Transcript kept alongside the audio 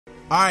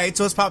Alright,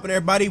 so what's poppin',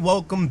 everybody?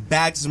 Welcome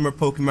back to some more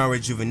Pokemon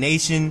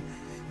Rejuvenation.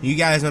 You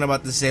guys know what I'm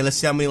about to say. Let's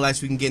see how many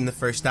likes we can get in the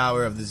first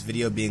hour of this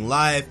video being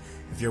live.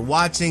 If you're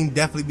watching,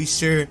 definitely be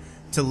sure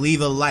to leave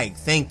a like.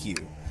 Thank you.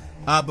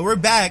 But we're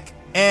back,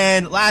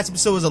 and last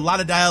episode was a lot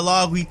of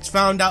dialogue. We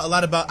found out a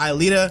lot about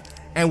Aelita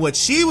and what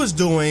she was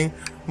doing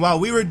while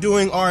we were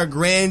doing our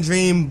Grand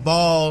Dream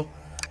Ball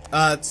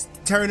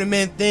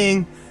tournament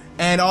thing,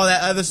 and all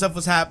that other stuff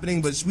was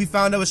happening. But we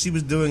found out what she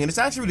was doing, and it's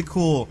actually really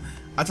cool.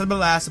 I talked about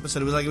last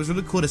episode. It was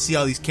really cool to see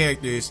all these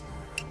characters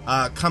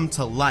come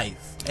to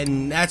life,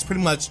 and that's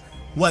pretty much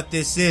what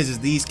this is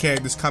these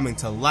characters coming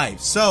to life.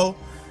 So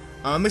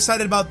I'm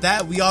excited about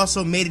that. We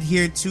also made it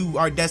here to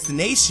our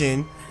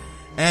destination,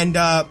 and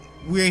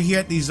we're here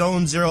at the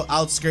Zone 0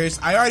 outskirts.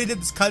 I already did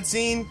this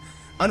cutscene,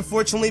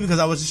 unfortunately, because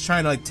I was just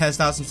trying to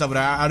test out some stuff, but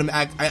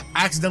I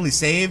accidentally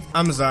saved.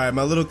 I'm sorry,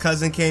 my little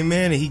cousin came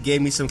in and he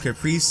gave me some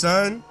Capri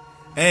Sun.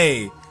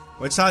 Hey,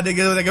 what y'all did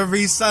with the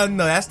Capri Sun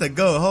though? That's the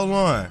goat. Hold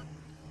on.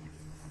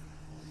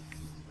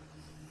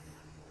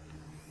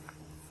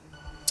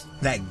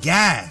 That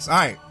gas.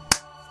 Alright.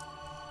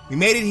 We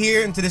made it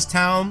here into this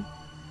town.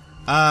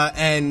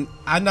 And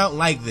I don't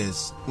like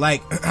this.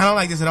 Like, I don't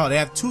like this at all. They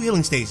have 2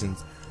 healing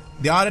stations.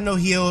 The auto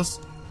heals.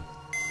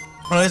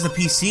 Oh, there's a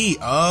PC.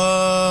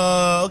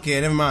 Oh,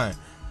 okay, never mind.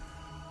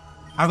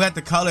 I've got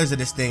the colors of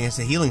this thing. It's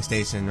a healing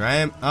station,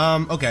 right?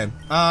 Okay.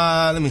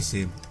 Let me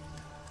see.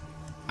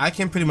 I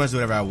can pretty much do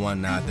whatever I want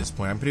now at this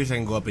point. I'm pretty sure I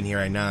can go up in here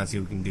right now and see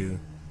what we can do.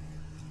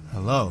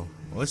 Hello.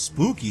 Oh, it's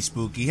spooky.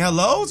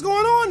 Hello? What's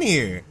going on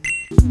here?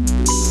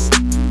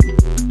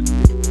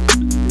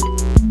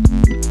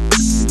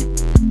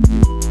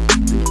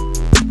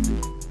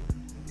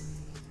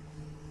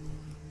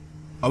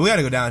 Oh, we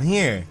gotta go down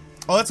here.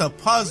 Oh, it's a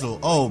puzzle.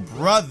 Oh,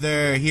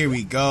 brother. Here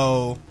we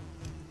go.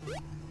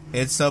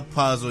 It's a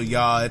puzzle,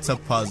 y'all. It's a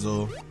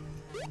puzzle.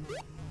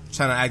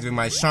 Trying to activate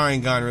my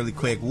Sharingan really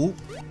quick. Whoop.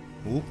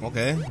 Whoop.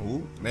 Okay.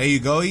 Whoop. There you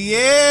go.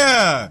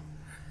 Yeah!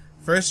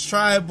 First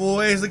try,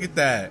 boys. Look at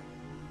that.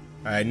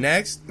 Alright,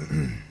 next.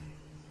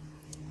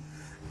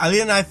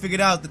 Aelita and I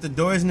figured out that the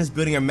doors in this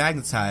building are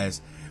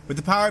magnetized. With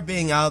the power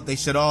being out, they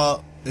should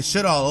all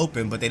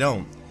open, but they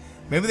don't.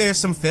 Maybe there's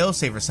some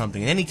failsafe or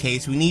something. In any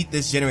case, we need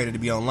this generator to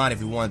be online if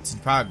we want to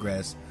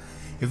progress.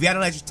 If we had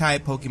an electric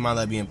type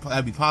Pokemon,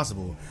 that'd be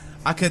possible.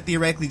 I could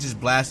theoretically just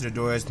blast the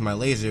doors with my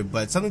laser,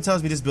 but something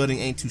tells me this building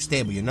ain't too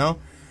stable, you know?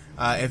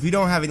 If you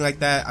don't have anything like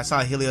that, I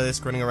saw Helios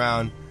running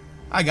around.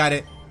 I got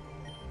it.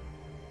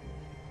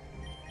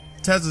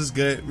 Tesla's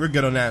good. We're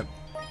good on that.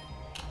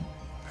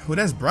 Oh,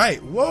 that's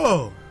bright.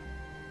 Whoa.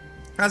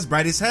 That's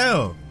bright as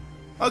hell.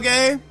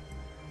 Okay.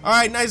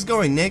 Alright, nice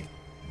going, Nick.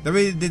 That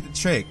really did the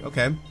trick.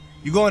 Okay.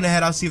 You go on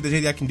ahead, I'll see if there's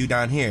anything I can do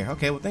down here.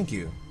 Okay, well, thank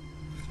you.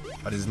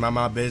 Oh, this is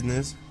my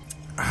business.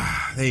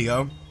 There you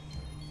go.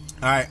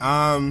 Alright,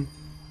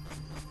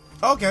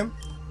 okay.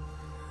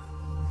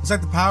 Looks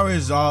like the power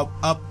is all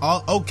up,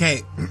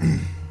 okay.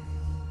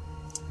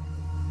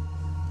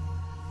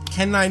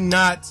 Can I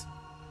not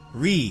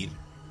read?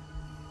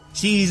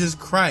 Jesus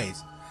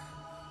Christ.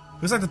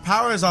 Looks like the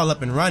power is all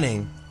up and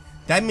running.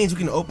 That means we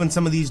can open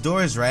some of these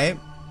doors, right?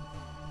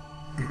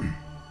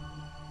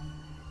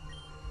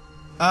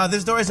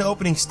 This door isn't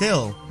opening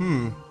still.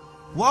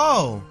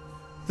 Whoa!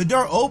 The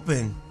door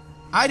opened.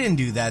 I didn't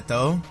do that,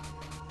 though.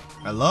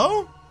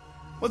 Hello?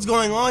 What's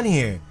going on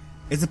here?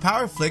 Is the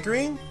power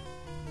flickering?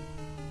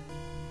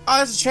 Oh,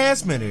 that's a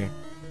transmitter.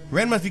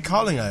 Ren must be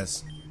calling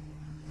us.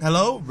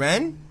 Hello,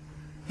 Ren?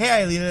 Hey,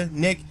 Aelita,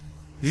 Nick.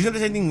 Did you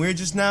notice anything weird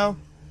just now?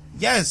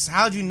 Yes,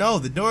 how'd you know?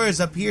 The doors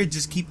up here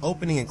just keep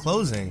opening and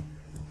closing.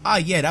 Ah,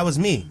 yeah, that was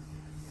me.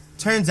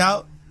 Turns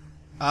out,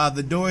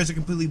 the doors are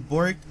completely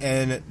borked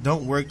and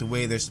don't work the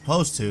way they're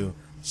supposed to.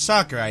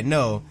 Shocker, I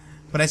know.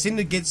 But I seem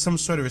to get some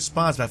sort of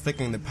response by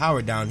flickering the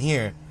power down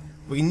here.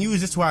 We can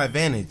use this to our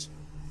advantage.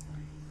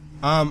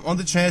 On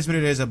the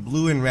transmitter there's a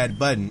blue and red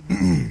button.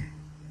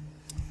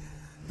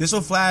 This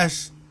will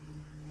flash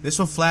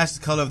the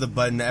color of the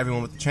button to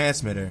everyone with the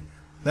transmitter.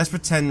 Let's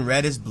pretend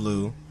red is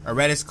blue, or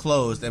red is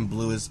closed and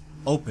blue is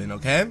open,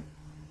 okay?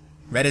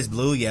 Red is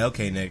blue? Yeah,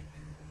 okay, Nick.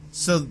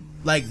 So,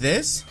 like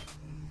this?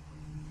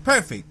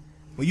 Perfect.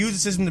 We'll use the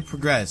system to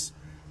progress.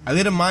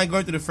 Aelita, mind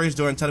going through the first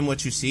door and telling me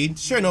what you see?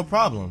 Sure, no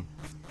problem.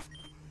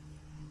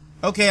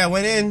 Okay, I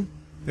went in.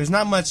 There's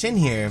not much in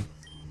here.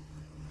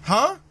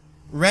 Huh?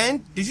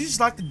 Ren, did you just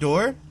lock the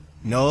door?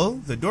 No,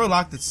 the door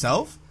locked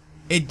itself.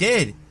 It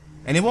did.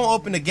 And it won't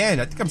open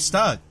again. I think I'm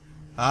stuck.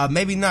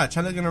 Maybe not.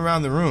 Try looking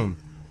around the room.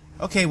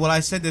 Okay, well, I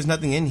said there's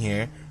nothing in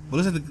here. But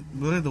look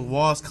at the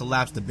walls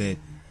collapsed a bit.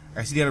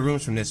 I see the other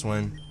rooms from this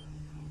one.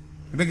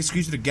 Maybe I can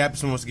squeeze through the gap if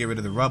someone wants to get rid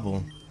of the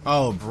rubble.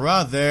 Oh,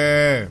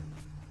 brother.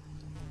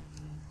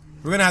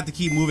 We're gonna have to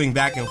keep moving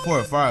back and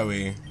forth, are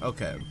we?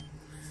 Okay.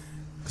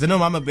 Because I know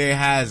Mama Bear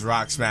has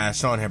Rock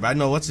Smash on here, but I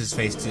know what's his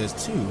face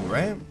does too,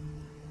 right?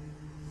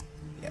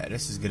 Yeah,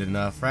 this is good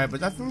enough, right?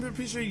 But I'm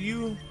pretty sure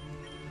you...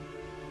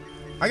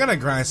 I gotta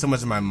grind so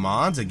much of my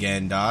mons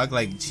again, dog.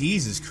 Like,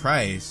 Jesus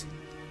Christ.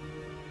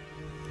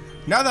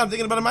 Now that I'm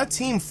thinking about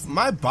it,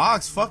 my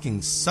box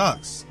fucking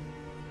sucks.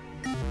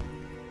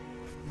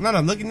 Now that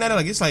I'm looking at it,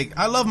 like, it's like,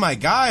 I love my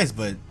guys,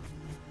 but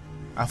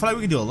I feel like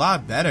we could do a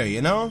lot better,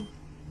 you know?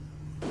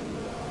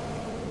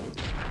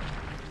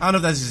 I don't know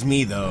if that's just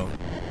me, though.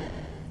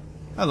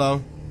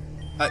 Hello.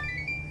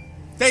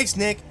 Thanks,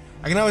 Nick.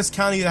 I can always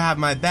count on you to have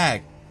my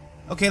back.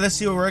 Okay, let's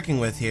see what we're working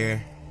with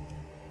here.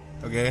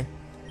 Okay.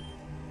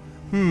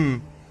 I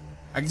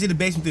can see the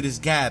basement through this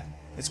gap.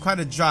 It's quite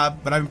a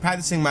drop, but I've been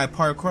practicing my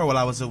parkour while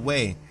I was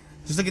away.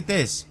 Just look at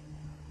this.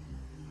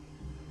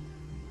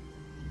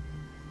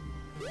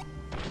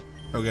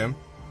 Okay.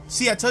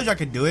 See, I told you I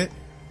could do it.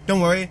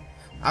 Don't worry.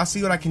 I'll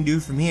see what I can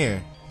do from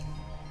here.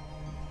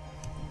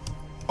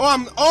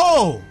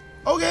 Oh,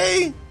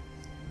 okay.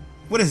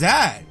 What is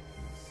that?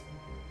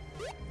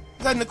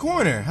 What's that in the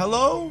corner?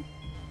 Hello?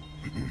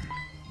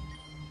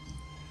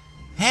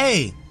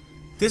 Hey,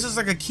 this is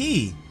like a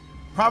key.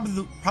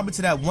 Probably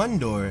to that one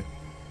door.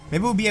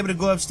 Maybe we'll be able to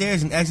go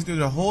upstairs and exit through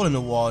the hole in the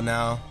wall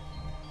now.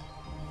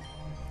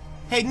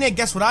 Hey, Nick,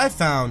 guess what I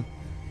found?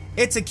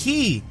 It's a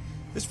key.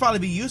 This will probably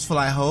be useful,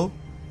 I hope.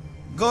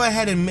 Go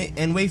ahead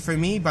and wait for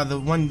me by the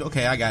one.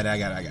 Okay, I got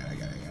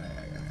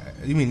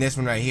it. You mean this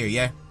one right here,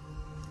 yeah?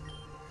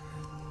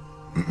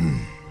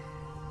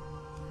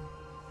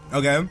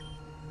 Okay.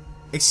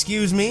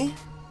 Excuse me?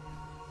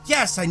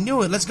 Yes, I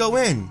knew it. Let's go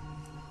in.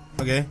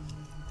 Okay.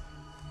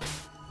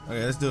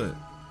 Okay, let's do it.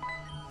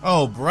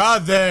 Oh,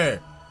 brother.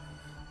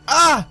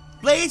 Ah,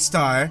 Blade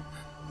Star.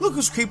 Look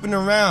who's creeping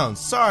around.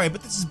 Sorry,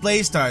 but this is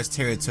Blade Star's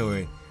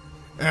territory.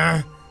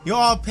 You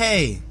all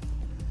pay.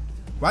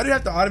 Why do you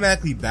have to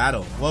automatically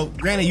battle? Well,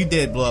 granted, you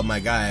did blow up my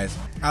guys.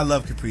 I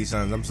love Capri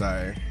Suns. I'm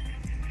sorry.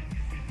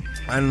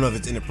 I don't know if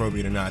it's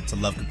inappropriate or not to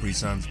love Capri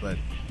Suns, but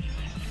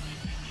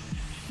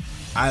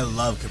I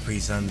love Capri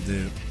Suns,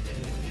 dude.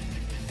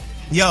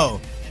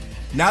 Yo,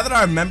 now that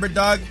I remember,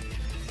 dog,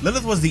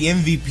 Lilith was the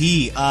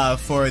MVP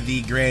for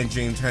the Grand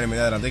Dream tournament.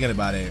 Now that I'm thinking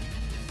about it,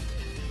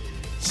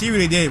 she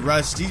really did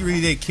rush. She really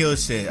did kill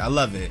shit. I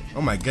love it.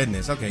 Oh my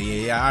goodness. Okay,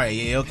 yeah, all right,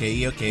 yeah,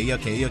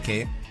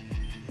 okay.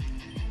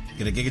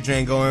 Get a Giga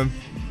Drain going.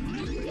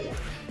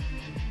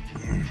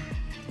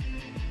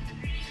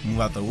 Move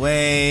out the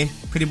way.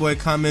 Pretty boy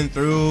coming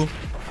through.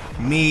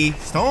 Me.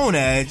 Stone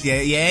Edge. Yeah,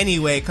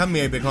 anyway. Come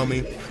here, big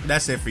homie.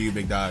 That's it for you,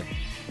 big dog.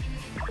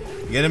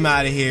 Get him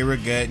out of here. We're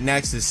good.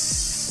 Next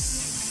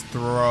is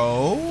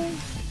throw.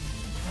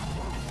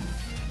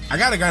 I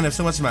gotta grind up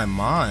so much in my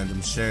mind,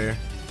 I'm sure.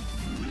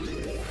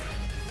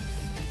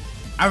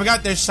 I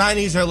forgot their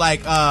shinies are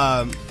like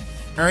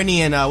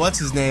Ernie and what's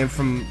his name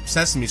from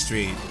Sesame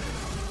Street.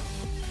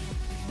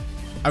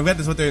 I forgot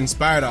that's what they're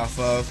inspired off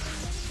of.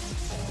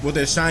 What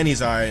their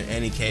shinies are in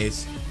any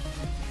case.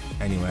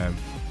 Anyway.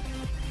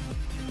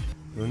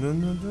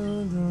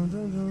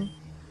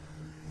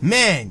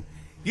 Man,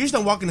 you just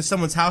don't walk into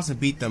someone's house and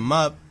beat them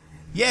up.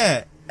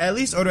 Yeah, at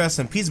least order us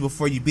some pizza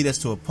before you beat us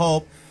to a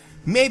pulp.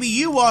 Maybe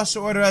you all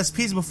should order us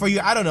pizza before you,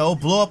 I don't know,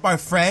 blow up our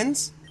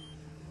friends?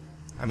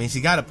 I mean, she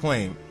got a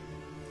point.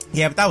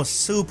 Yeah, but that was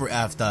super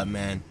effed up,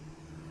 man.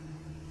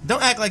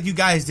 Don't act like you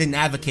guys didn't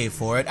advocate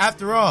for it.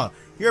 After all,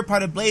 you're a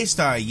part of Blade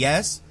Star,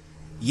 yes?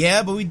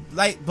 Yeah, but we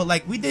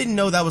didn't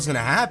know that was gonna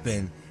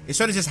happen. It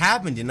sort of just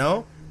happened, you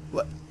know?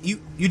 What? You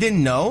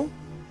didn't know?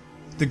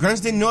 The grunts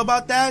didn't know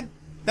about that?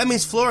 That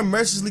means Flora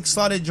mercilessly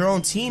slaughtered your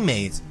own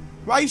teammates.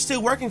 Why are you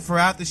still working for her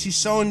after she's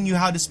shown you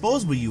how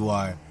disposable you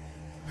are?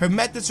 Her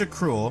methods are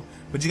cruel,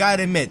 but you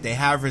gotta admit they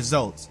have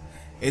results.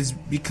 It's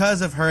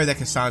because of her that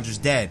Cassandra's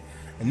dead.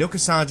 And no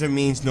Cassandra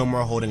means no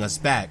more holding us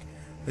back.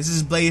 This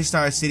is Blade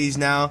Star Cities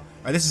now,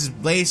 or this is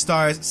Blade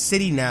Star's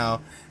city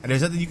now, and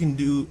there's nothing you can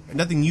do,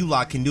 nothing you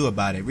lot can do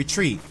about it.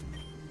 Retreat.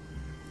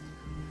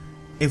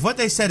 If what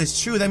they said is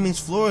true, that means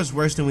Flora's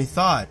worse than we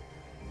thought.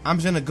 I'm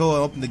just gonna go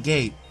and open the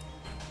gate.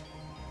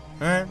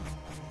 Alright.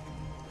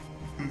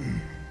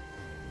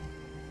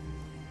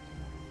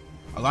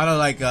 A lot of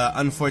like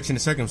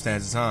unfortunate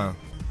circumstances, huh?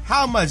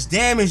 How much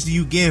damage do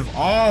you give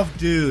off,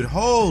 dude?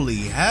 Holy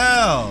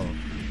hell.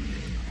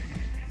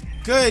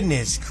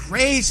 Goodness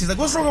gracious, like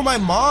what's wrong with my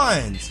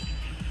mons?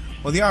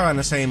 Well, they are on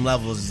the same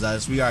levels as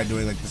us. We are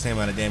doing like the same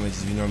amount of damage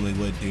as we normally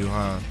would do,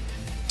 huh?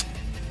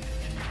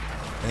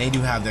 And they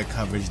do have their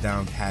coverage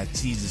down pat.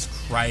 Jesus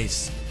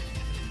Christ.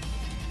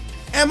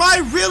 Am I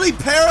really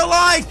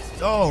paralyzed?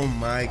 Oh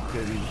my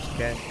goodness.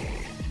 Okay.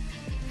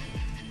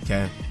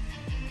 Okay.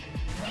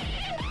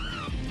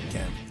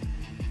 Okay.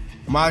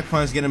 Mach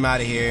Punch, get him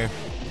out of here.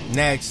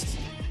 Next.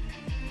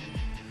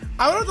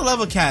 I wonder what the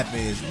level cap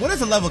is. What is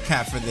the level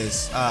cap for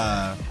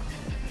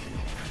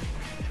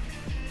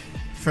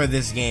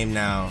this game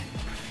now?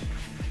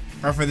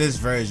 Or for this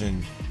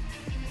version?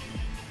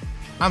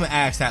 I'm gonna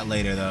ask that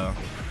later though.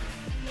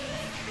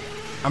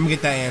 I'm gonna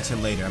get that answer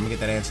later. I'm gonna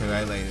get that answer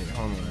right later.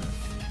 Hold on.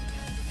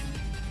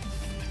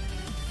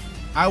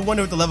 I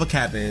wonder what the level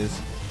cap is.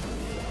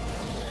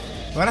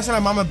 When I said my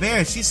Mama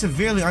Bear, she's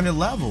severely under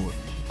leveled.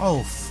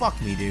 Oh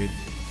fuck me, dude.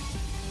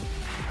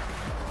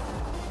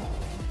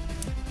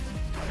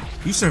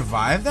 You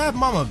survived that,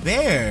 Mama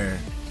Bear?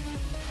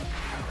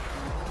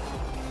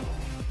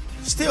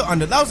 Still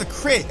under. That was a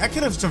crit. I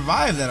could have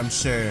survived that, I'm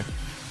sure.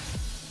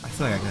 I feel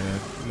feel like I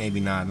could've. Maybe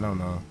not. I don't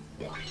know.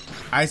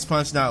 Ice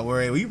Punch, not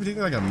worried. Were you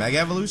predicting like a Mega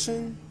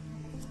Evolution?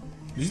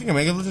 Did you think a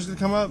Mega Evolution was gonna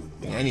come up?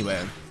 Yeah,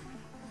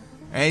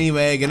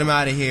 anyway, get him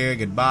out of here.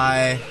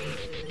 Goodbye.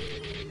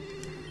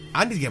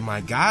 I need to get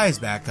my guys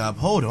back up.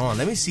 Hold on.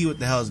 Let me see what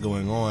the hell is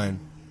going on.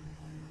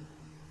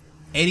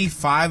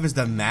 85 is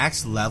the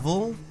max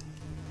level?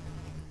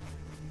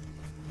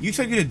 You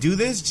expect me to do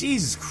this?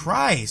 Jesus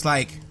Christ.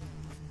 Like,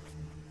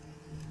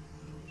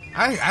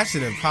 I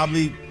should have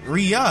probably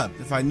re-upped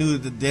if I knew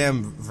the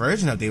damn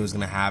version update was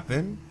gonna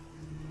happen.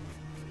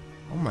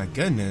 Oh my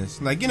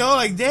goodness. Like, you know,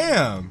 like,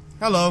 damn.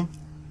 Hello.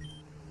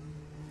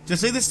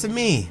 Just say this to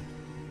me.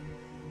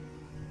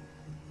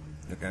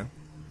 Okay.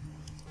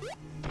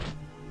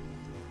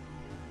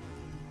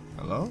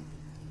 Hello?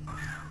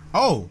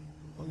 Oh!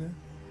 Okay.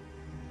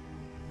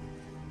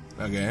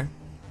 Okay.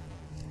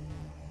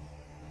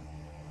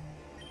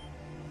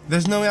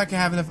 There's no way I can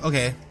have enough.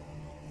 Okay.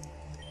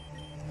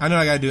 I know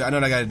what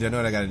I gotta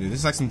do. This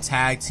is like some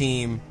tag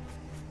team,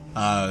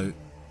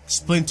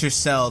 Splinter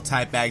Cell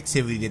type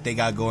activity that they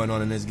got going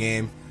on in this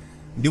game.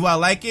 Do I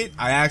like it?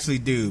 I actually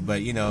do,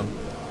 but you know.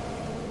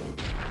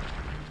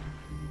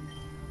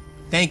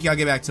 Thank you, I'll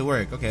get back to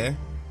work. Okay.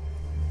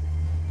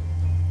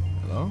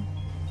 Hello?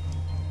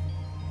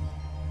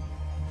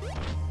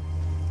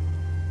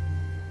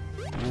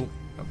 Ooh,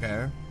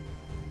 okay.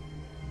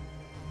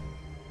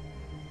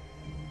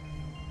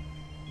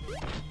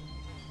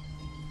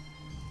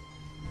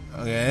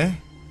 Okay.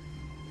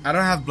 I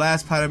don't have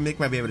Blast Powder. Mick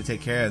might be able to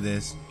take care of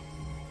this.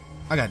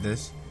 I got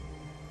this.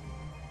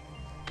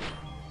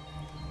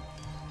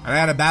 I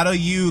gotta battle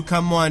you.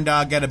 Come on,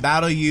 dog. Gotta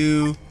battle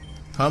you.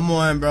 Come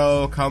on,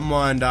 bro. Come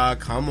on, dog.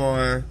 Come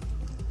on.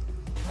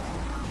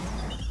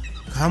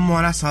 Come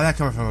on. I saw that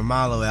coming from a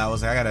mile away. I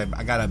was like,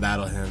 I gotta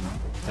battle him.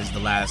 This is the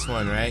last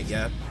one, right?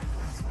 Yep.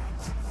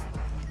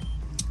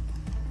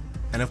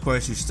 And of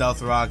course, you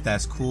Stealth Rock.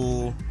 That's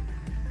cool.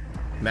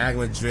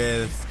 Magma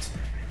Drift.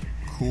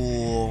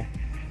 Cool.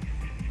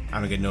 I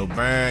don't get no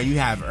burn. You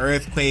have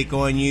Earthquake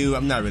on you.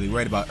 I'm not really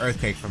worried about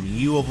Earthquake from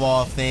you of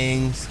all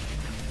things.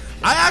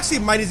 I actually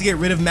might need to get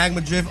rid of Magma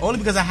Drift only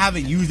because I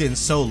haven't used it in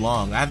so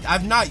long.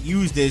 I've not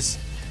used this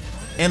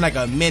in like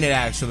a minute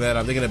actually that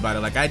I'm thinking about it.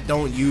 Like I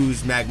don't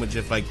use Magma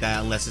Drift like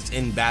that unless it's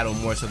in battle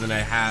more so than I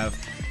have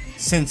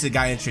since it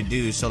got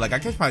introduced. So like I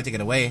could probably take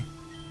it away.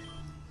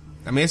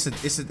 I mean it's not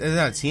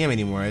a TM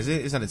anymore, is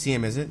it? It's not a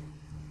TM, is it?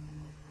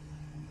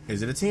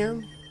 Is it a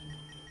TM?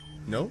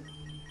 No?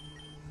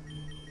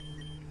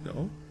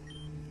 No?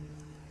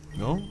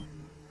 No?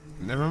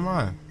 Never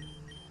mind.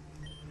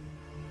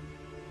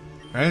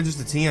 Alright, just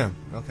a TM.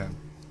 Okay.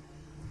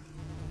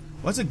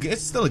 Well,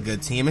 it's still a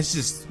good team. It's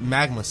just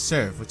Magma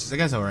Surf, which is, I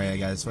guess, alright, I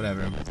guess.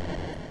 Whatever.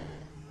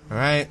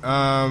 Alright,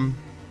 boom,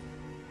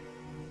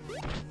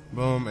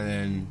 and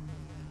then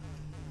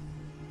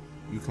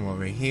you come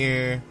over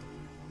here.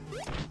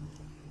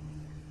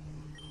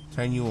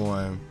 Turn you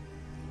on.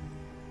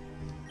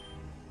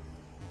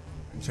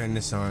 Turn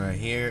this on right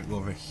here. Go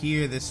over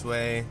here this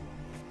way.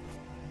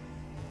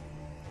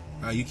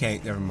 Oh, you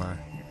can't. Never mind.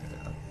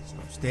 So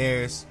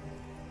upstairs.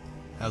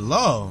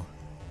 Hello.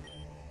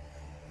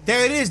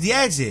 There it is. The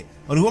exit.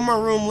 Only one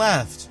more room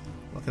left.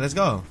 Okay, let's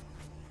go.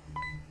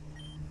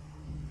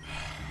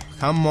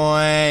 Come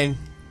on.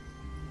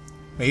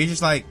 Wait, you're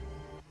just like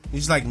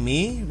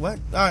me? What?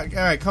 All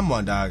right. Come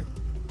on, dog.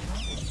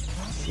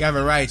 You have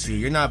a Raichu.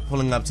 You're not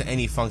pulling up to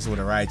any function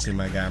with a Raichu,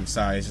 my guy. I'm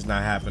sorry. It's just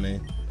not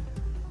happening.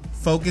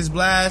 Focus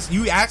Blast?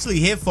 You actually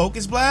hit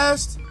Focus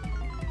Blast?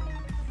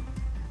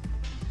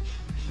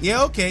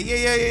 Yeah, okay.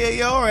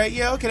 Yeah, alright.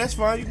 Yeah, okay, that's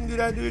fine. You can do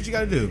that. Do what you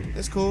gotta do.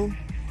 It's cool.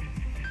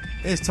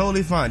 It's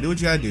totally fine. Do what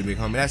you gotta do, big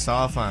homie. That's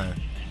all fine.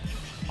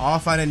 All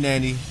fine and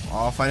dandy.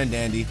 All fine and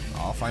dandy.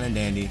 All fine and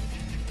dandy.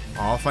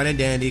 All fine and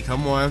dandy.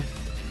 Come on.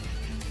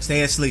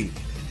 Stay asleep.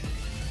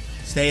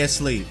 Stay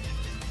asleep.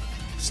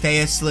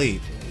 Stay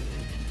asleep.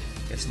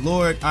 Yes,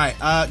 Lord.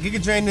 Alright, you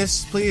can drain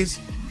this, please.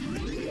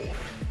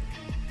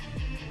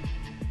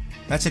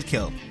 That should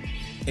kill.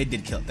 It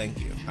did kill,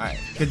 thank you. Alright,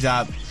 good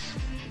job.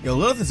 Yo,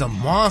 Lilith is a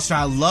monster.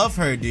 I love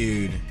her,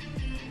 dude.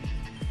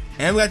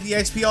 And we got the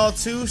XP all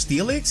too.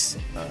 Steelix?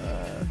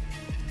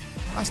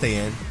 I'll stay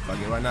in.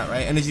 Fuck it, why not,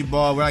 right? Energy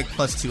Ball, we're like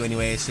 +2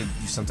 anyway. It should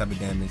do some type of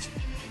damage.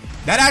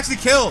 That actually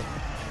killed!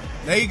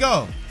 There you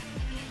go.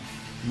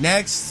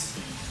 Next.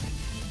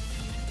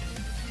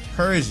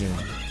 Persian.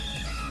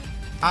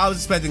 I was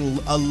expecting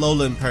a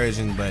Alolan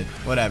Persian, but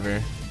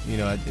whatever. You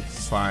know,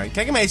 it's fine.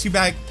 Can I get my HP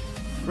back?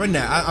 Run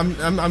that.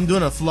 I'm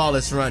doing a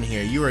flawless run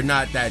here. You are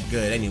not that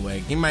good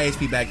anyway. Give me my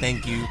HP back,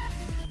 thank you.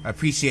 I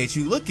appreciate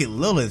you. Look at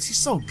Lilith. She's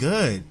so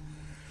good.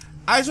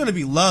 I just want to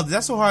be loved.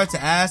 That's so hard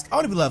to ask. I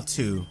want to be loved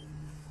too.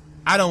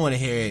 I don't want to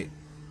hear it.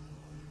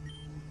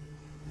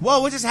 Whoa,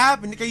 what just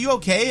happened? Nick, are you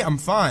okay? I'm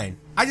fine.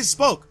 I just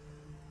spoke.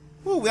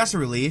 Ooh, that's a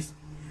relief.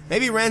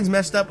 Maybe Ren's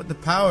messed up with the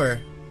power.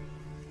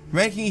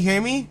 Ren, can you hear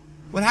me?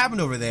 What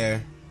happened over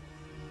there?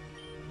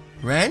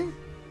 Ren?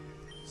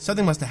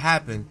 Something must have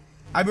happened.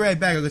 I'll be right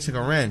back. I'll go check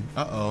on Ren.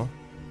 Uh-oh.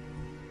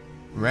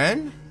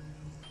 Ren?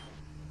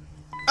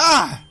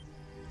 Ah!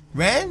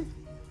 Ren?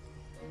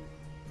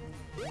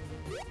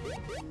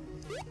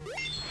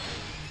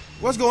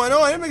 What's going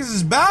on? Them niggas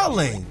is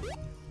battling.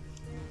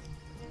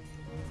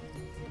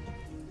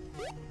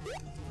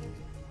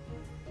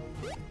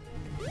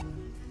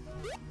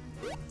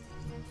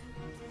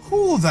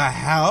 Who the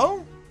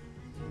hell?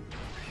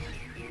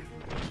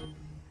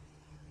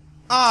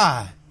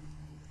 Ah,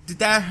 did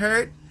that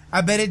hurt?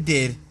 I bet it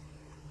did.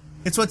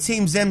 It's what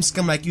Team Zen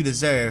scum like you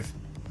deserve.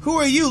 Who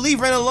are you?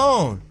 Leave Ren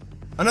alone.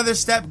 Another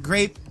step,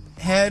 Grape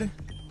Head.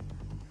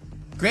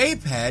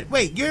 Grape Head?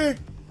 Wait, you're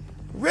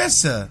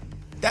Rissa.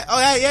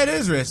 Yeah, it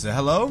is Rissa.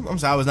 Hello? I'm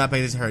sorry, I was not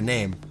paying attention to her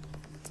name.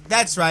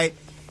 That's right.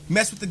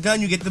 Mess with the gun,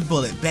 you get the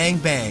bullet. Bang,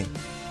 bang.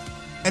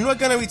 And what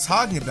gun are we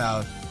talking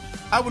about?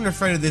 I wouldn't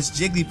refer to this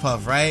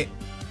Jigglypuff, right?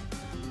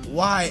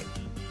 Why?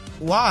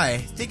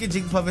 Thinking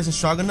Jigglypuff isn't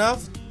strong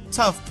enough?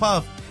 Tough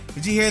Puff.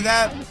 Did you hear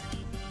that?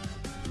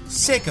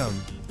 Sick 'em.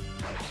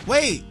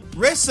 Wait,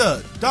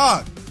 Rissa,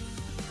 dog.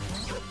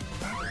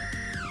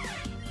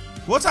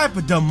 What type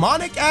of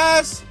demonic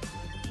ass?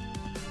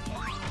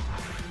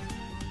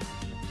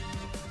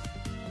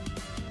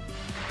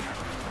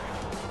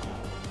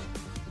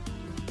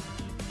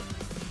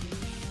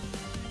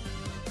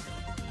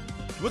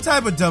 What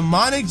type of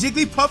demonic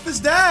Jigglypuff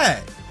is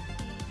that?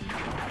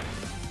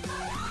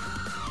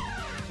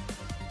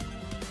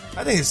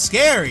 I think it's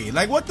scary.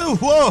 Like, what the?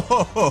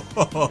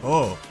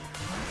 Whoa!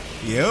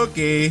 Yeah,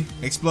 okay.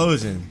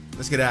 Explosion.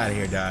 Let's get out of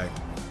here, dog.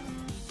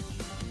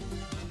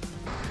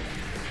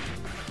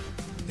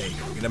 There you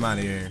go. Get him out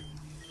of here.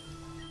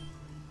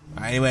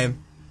 Alright, anyway.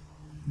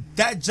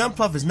 That jump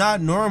puff is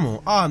not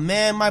normal. Oh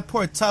man, my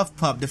poor tough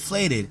pup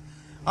deflated.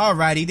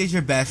 Alrighty, did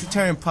your best.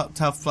 Return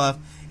tough puff.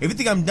 If you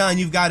think I'm done,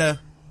 you've gotta.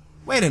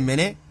 Wait a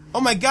minute. Oh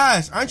my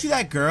gosh, aren't you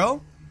that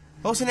girl?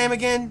 What's her name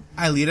again?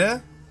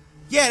 Aelita?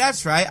 Yeah,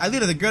 that's right.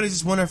 Aelita, the girl that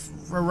just won her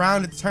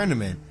round at the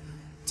tournament.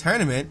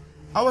 Tournament?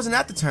 I wasn't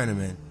at the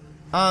tournament.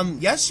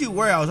 Yes you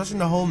were. I was watching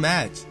the whole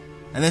match.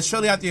 And then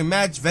shortly after your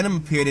match, Venom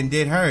appeared and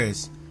did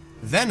hers.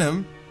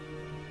 Venom?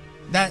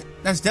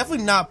 That's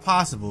definitely not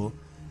possible.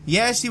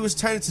 Yeah, she was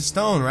turned into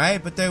stone,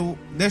 right? But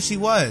there she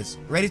was,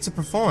 ready to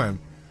perform.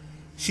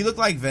 She looked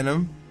like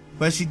Venom,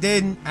 but she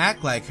didn't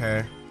act like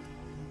her.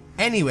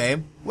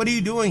 Anyway, what are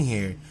you doing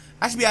here?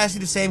 I should be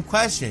asking you the same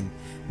question.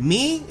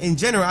 Me, in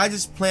general, I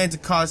just plan to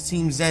cause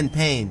Team Zen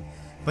pain.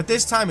 But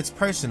this time it's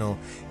personal.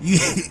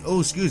 Oh,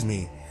 excuse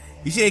me.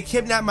 You should have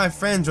kidnapped my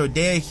friends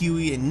Rodea,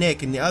 Huey, and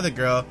Nick, and the other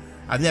girl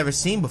I've never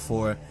seen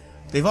before.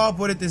 They've all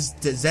boarded this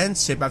Zen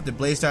ship after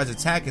Blaze-Star's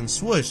attack, and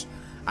swoosh,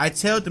 I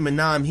tailed them and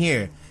now I'm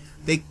here.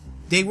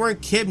 They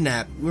weren't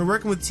kidnapped. We were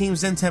working with Team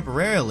Zen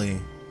temporarily.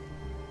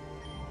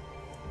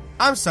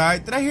 I'm sorry,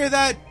 did I hear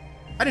that?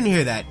 I didn't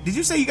hear that. Did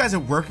you say you guys are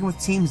working with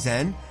Team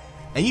Zen?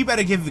 And you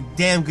better give a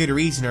damn good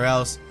reason or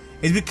else.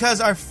 It's because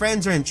our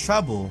friends are in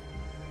trouble.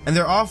 And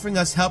they're offering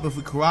us help if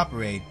we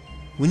cooperate.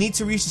 We need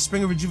to reach the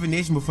Spring of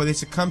Rejuvenation before they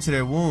succumb to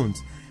their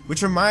wounds.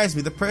 Which reminds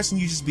me, the person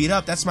you just beat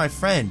up, that's my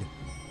friend.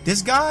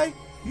 This guy?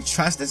 You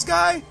trust this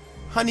guy?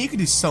 Honey, you could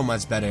do so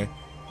much better.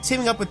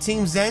 Teaming up with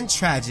Team Zen?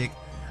 Tragic.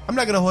 I'm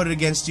not gonna hold it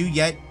against you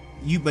yet.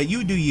 But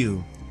you do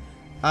you.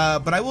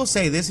 But I will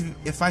say this,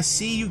 if I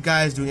see you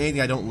guys doing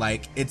anything I don't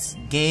like, it's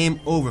game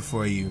over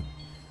for you.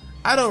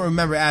 I don't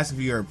remember asking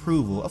for your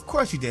approval. Of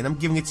course you did, I'm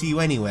giving it to you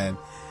anyway.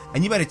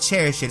 And you better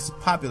cherish it, it's a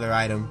popular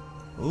item.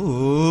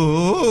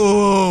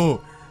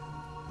 Ooh,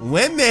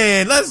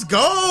 women, let's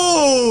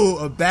go!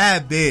 A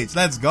bad bitch,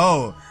 let's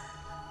go.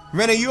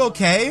 Ren, are you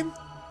okay?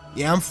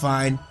 Yeah, I'm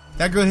fine.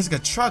 That girl hits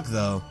like a truck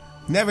though.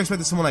 Never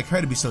expected someone like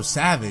her to be so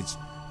savage.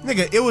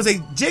 Nigga, it was a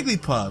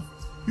Jigglypuff.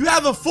 You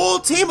have a full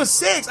team of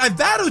 6. I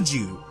battled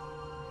you.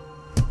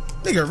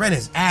 Nigga, Ren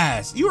is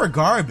ass. You are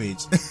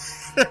garbage.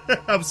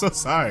 I'm so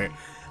sorry.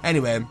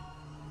 Anyway,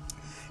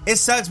 it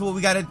sucks, but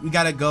we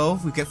gotta go.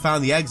 We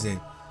found the exit.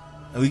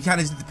 And we kinda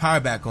just get the power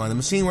back on. The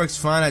machine works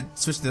fine. I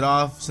switched it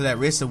off so that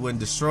Rissa wouldn't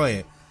destroy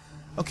it.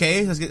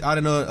 Okay, let's get, I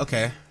don't know,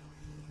 okay.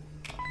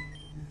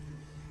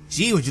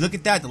 Gee, would you look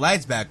at that? The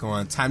light's back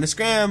on. Time to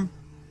scram.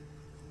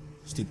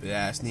 Stupid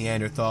ass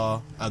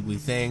Neanderthal. Ugly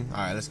thing.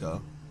 Alright, let's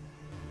go.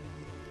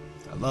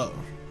 Hello.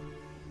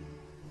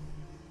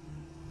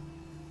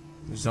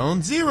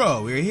 Zone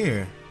 0, we're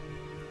here.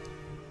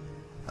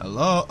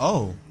 Hello.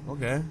 Oh,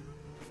 okay.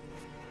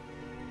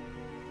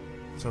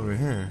 It's over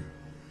here.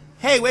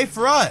 Hey, wait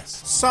for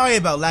us. Sorry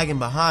about lagging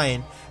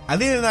behind.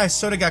 Aelita and I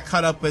sort of got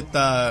caught up with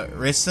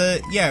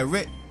Rissa. Yeah,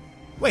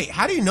 wait,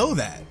 how do you know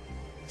that?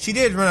 She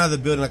did run out of the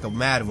building like a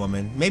mad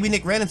woman. Maybe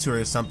Nick ran into her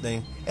or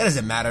something. It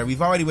doesn't matter.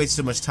 We've already wasted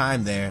so much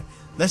time there.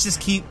 Let's just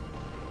keep...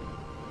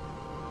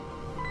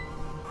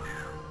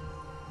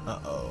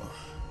 Uh-oh.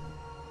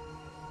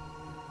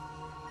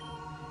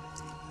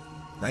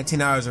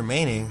 19 hours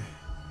remaining.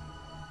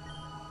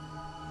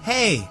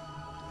 Hey,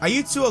 are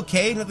you two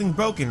okay? Nothing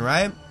broken,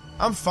 right?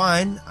 I'm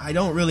fine. I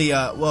don't really,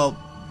 well,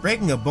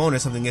 breaking a bone or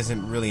something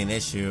isn't really an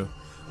issue.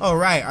 Oh,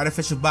 right,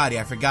 artificial body,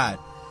 I forgot.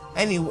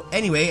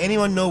 Anyway,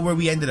 anyone know where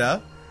we ended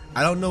up?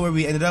 I don't know where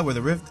we ended up, where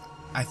the rift...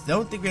 I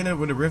don't think we ended up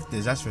where the rift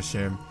is, that's for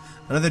sure.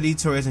 Another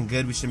detour isn't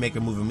good, we should make a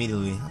move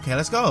immediately. Okay,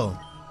 let's go.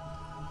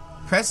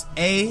 Press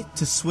A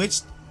to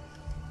switch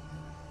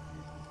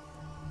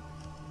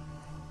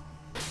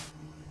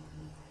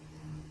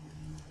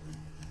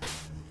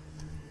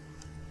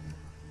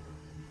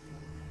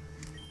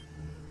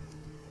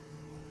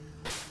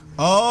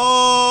Oh.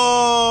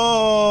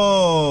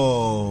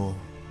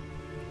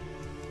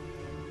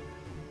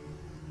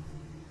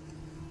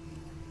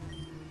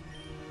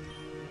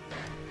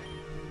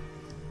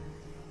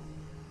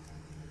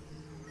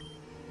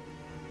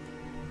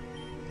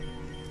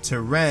 To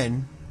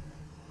Ren.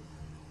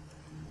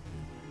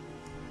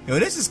 Yo,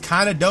 this is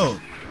kind of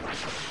dope.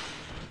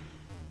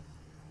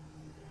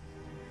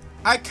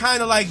 I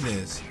kind of like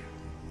this.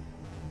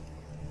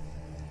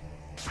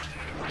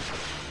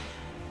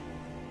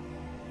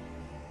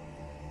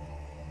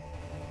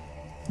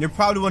 You're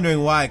probably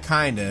wondering why,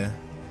 kinda.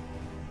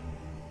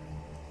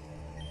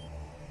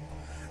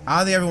 I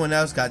don't think everyone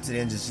else got to the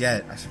end just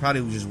yet. I should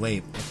probably just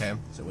wait. Okay,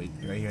 so wait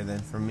right here then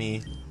for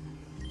me.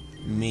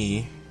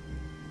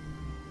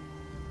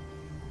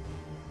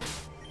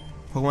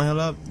 Pokemon healed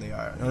up? They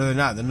are. No, they're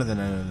not.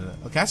 No.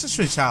 Okay, I should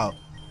switch out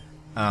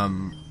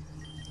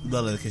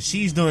Lilith, because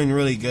she's doing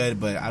really good,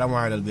 but I don't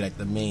want her to be like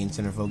the main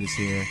center focus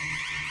here.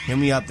 Heal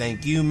me up,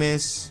 thank you,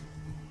 miss.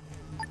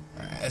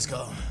 Alright, let's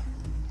go.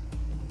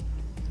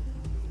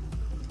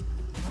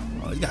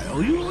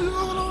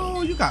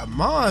 Oh, you got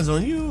Mons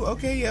on you.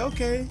 Okay, yeah,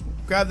 okay.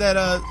 Grab that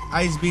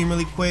ice beam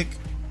really quick.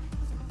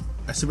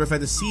 A super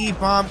effective seed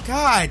bomb.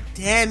 God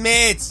damn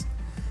it!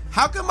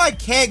 How come I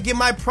can't get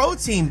my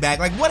protein back?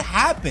 Like, what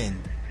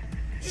happened?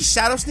 Did you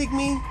shadow sneak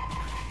me?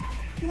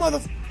 You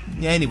mother.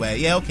 Yeah. Anyway.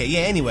 Yeah. Okay. Yeah.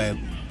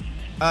 Anyway.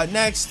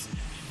 Next,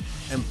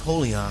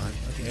 Empoleon.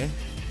 Okay.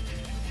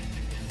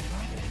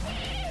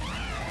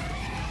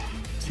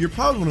 You're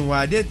probably wondering why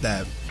I did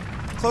that.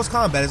 Close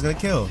combat is gonna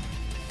kill.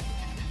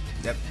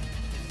 Yep.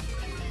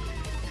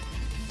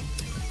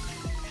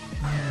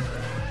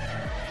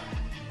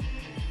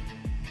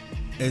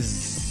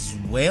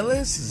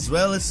 Zweilous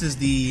is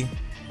the.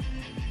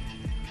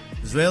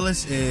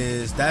 Zweilous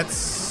is.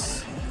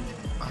 That's.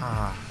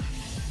 Ah.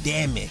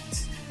 Damn it.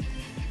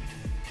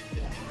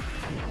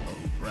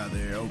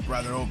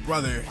 Oh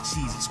brother.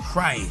 Jesus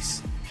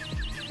Christ.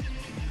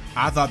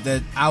 I thought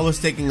that. I was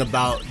thinking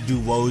about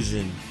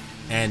Duosion.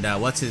 And,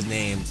 what's his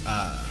name?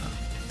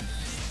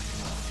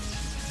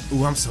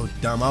 Ooh, I'm so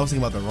dumb. I was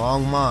thinking about the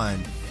wrong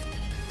Mon.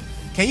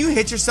 Can you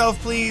hit yourself,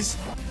 please?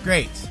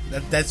 Great.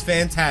 That's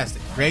fantastic.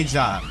 Great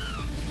job.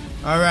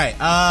 Alright,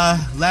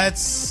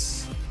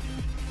 let's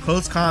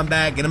close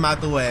combat, get him out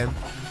the way.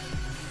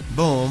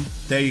 Boom.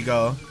 There you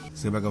go.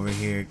 Let's get back over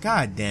here.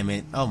 God damn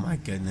it. Oh my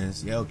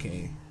goodness. Yeah,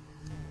 okay.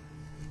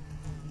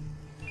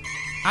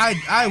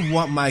 I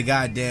want my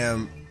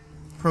goddamn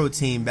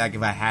protein back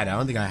if I had it. I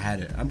don't think I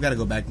had it. I've got to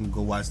go back and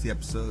go watch the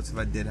episodes if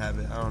I did have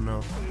it. I don't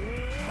know.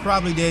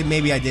 Probably did.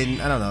 Maybe I didn't.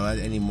 I don't know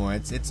anymore.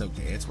 It's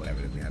okay. It's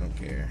whatever to me. I don't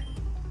care.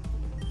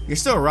 You're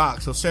still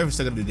rock, so surface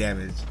still gonna do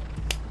damage.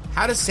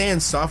 How does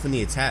sand soften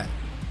the attack?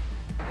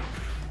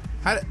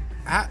 How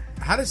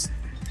does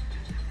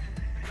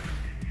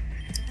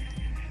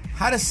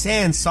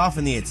sand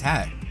soften the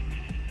attack?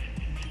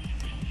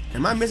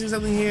 Am I missing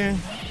something here?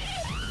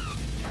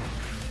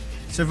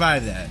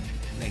 Survive that.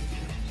 Thank you.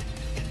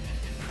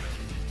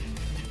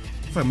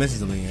 If I'm missing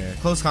something here.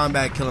 Close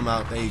combat, kill him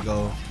out. There you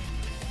go.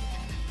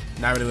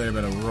 Not really worried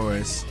about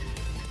Auroras.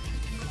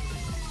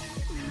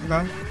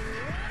 Okay.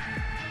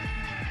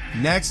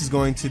 Next is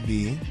going to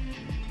be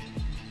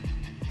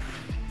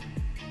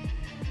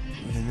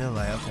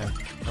Vanilla. Okay.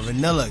 A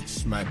Vanilla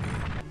might be.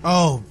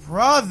 Oh,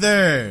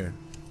 brother!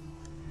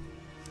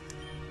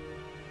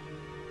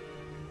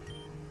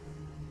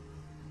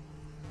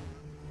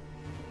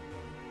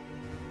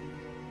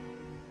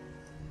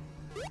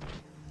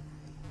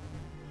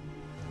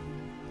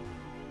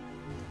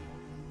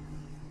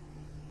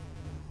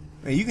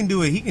 Hey, you can do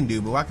what he can do,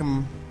 but why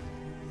can...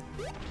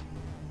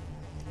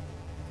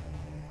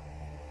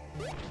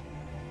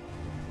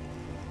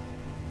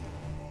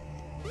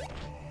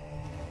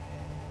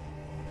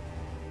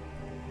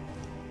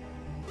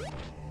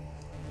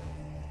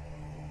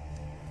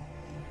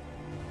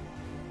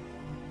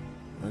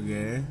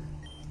 Okay.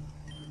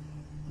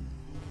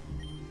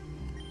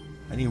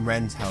 I need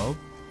Ren's help.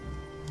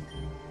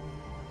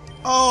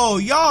 Oh,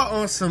 y'all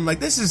on some, like,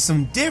 this is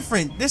some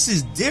different, this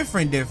is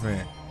different.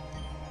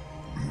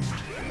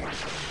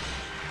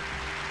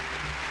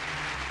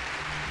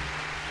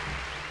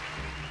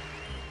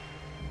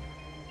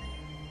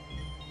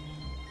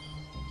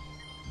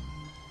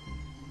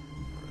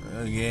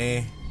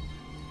 Okay.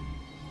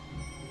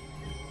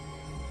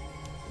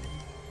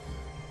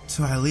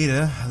 So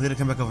Alita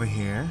come back over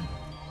here.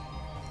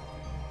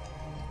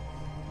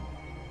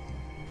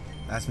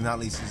 Last but not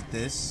least is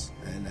this,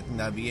 and I think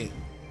that'll be it.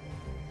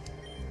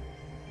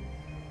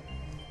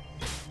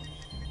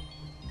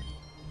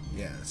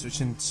 Yeah,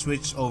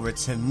 switch over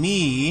to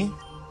me,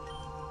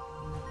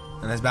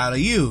 and let's battle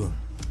you.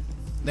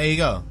 There you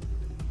go.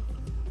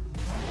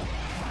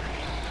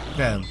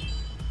 Okay.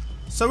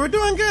 So we're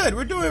doing good.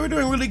 We're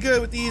doing really good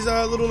with these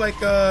little like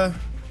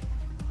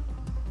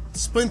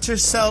Splinter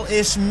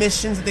Cell-ish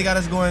missions that they got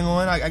us going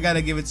on. I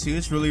gotta give it to you.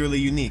 It's really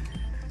unique.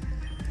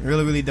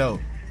 Really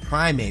dope.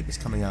 Primate is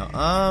coming out.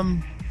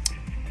 I'm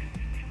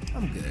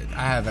good.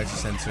 I have extra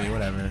sensory,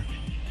 whatever.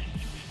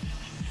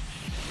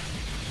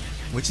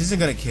 Which isn't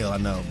gonna kill, I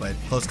know, but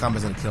close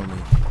combat's gonna kill me.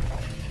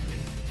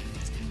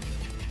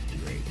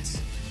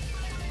 Great.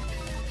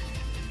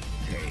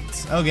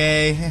 Great.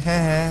 Okay.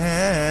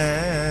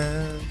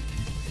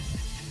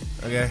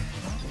 Okay.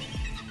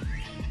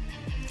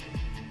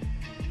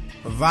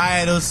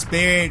 Vital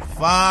spirit.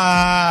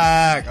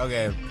 Fuck.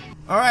 Okay.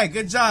 Alright,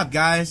 good job,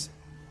 guys.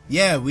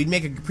 Yeah, we'd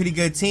make a pretty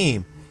good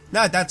team.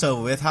 Now that that's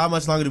over with, how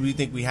much longer do we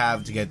think we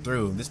have to get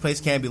through? This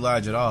place can't be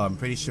large at all. I'm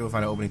pretty sure we'll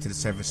find an opening to the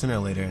surface sooner or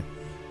later.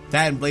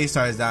 That and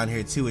Blaze-Star is down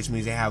here too, which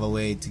means they have a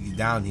way to get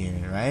down here,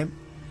 right?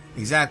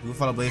 Exactly, we'll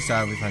follow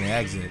Blaze-Star and we find an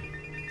exit.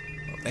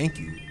 Oh, thank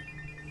you.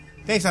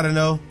 Thanks, I don't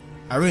know.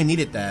 I really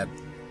needed that.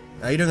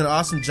 You're doing an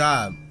awesome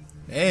job.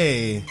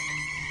 Hey.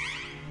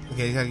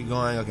 Okay, you gotta keep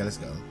going. Okay, let's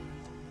go.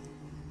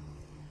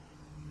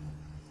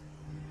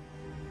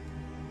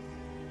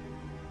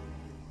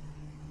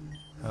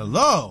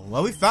 Hello.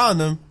 Well, we found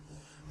them.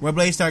 Where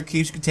Blaze-Star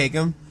keeps, you can take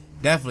him.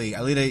 Definitely.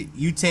 Alita,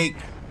 you take...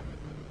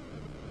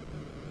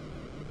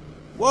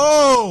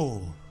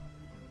 Whoa!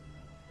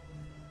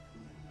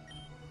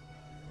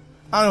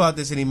 I don't know about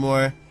this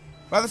anymore.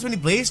 Wow, there's so many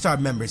Blaze-Star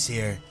members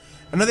here.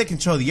 I know they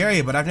control the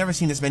area, but I've never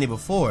seen this many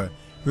before.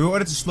 We were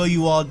ordered to slow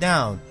you all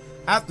down.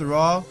 After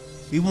all,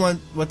 we want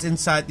what's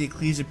inside the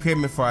Ecclesia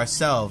Pyramid for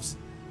ourselves.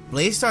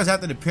 Blaze-Star's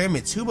after the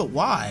pyramid too, but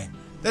why?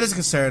 That doesn't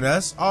concern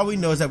us. All we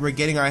know is that we're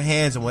getting our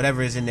hands on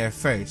whatever is in there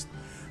first.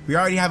 We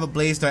already have a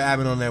Blaze-Star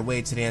admin on their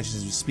way to the entrance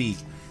as we speak.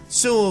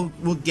 Soon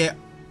we'll get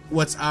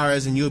what's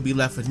ours and you'll be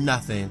left with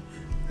nothing.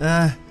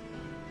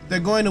 They're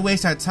going to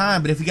waste our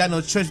time, but if we got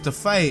no choice to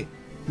fight,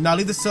 now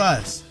leave this to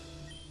us.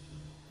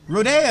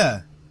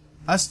 Rodea!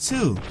 Us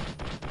too.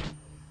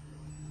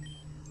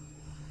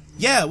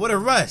 Yeah, what a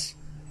rush.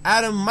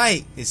 Adam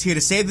Mike is here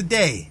to save the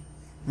day.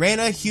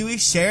 Raina, Huey,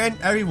 Sharon,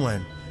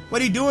 everyone.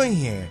 What are you doing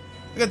here?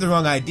 You got the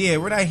wrong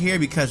idea. We're not here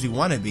because we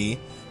want to be.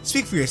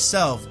 Speak for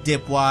yourself,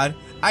 dipwad.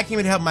 I came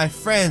here to help my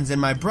friends and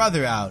my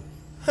brother out.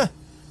 Huh.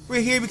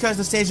 We're here because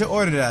Nastasia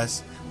ordered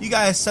us. You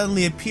guys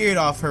suddenly appeared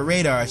off her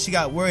radar. She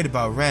got worried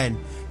about Ren.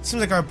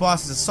 Seems like our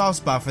boss has a soft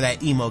spot for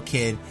that emo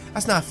kid.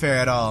 That's not fair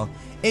at all.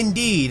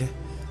 Indeed.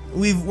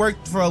 We've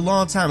worked for a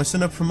long time and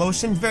still no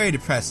promotion. Very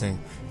depressing.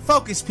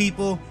 Focus,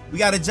 people. We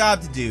got a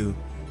job to do.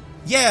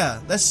 Yeah,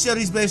 let's show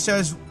these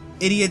Blaze-Stars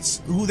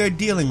idiots who they're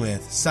dealing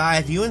with. Sigh,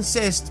 if you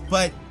insist,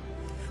 but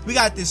we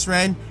got this,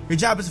 Ren. Your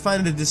job is to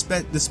find the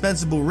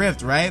dispensable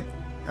rift, right?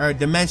 Or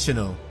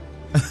dimensional.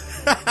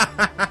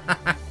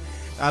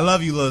 I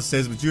love you, little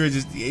sis, but you're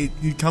just...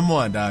 come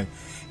on, dog.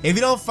 If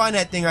you don't find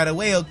that thing right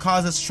away, it'll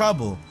cause us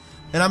trouble.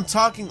 And I'm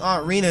talking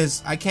Aunt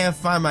Rena's. I can't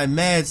find my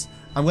meds.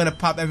 I'm gonna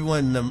pop everyone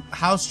in the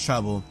house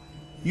trouble.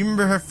 You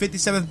remember her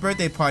 57th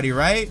birthday party,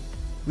 right?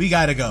 We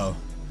gotta go.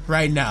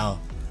 Right now.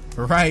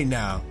 Right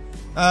now.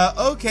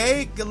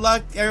 Okay. Good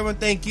luck, everyone.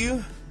 Thank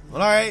you.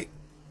 Well, alright.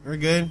 We're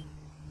good.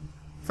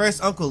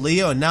 First Uncle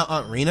Leo and now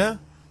Aunt Rena.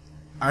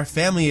 Our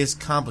family is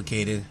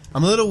complicated.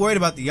 I'm a little worried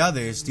about the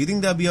others. Do you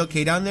think they'll be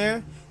okay down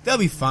there? They'll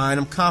be fine.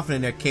 I'm confident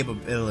in their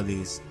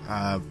capabilities.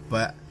 And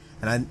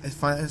I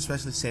find it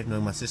especially safe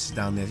knowing my sister's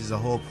down there. She's a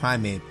whole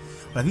primate.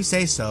 But if you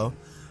say so.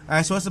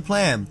 Alright, so what's the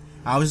plan?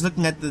 I was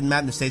looking at the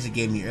map Nastasia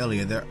gave me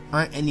earlier. There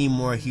aren't any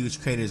more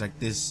huge craters like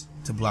this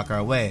to block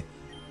our way.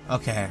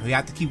 Okay, we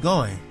have to keep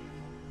going.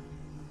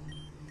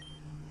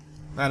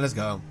 Alright, let's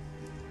go.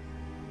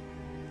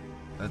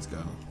 Let's go.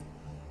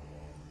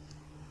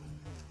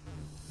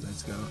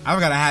 Let's go. I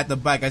forgot I had the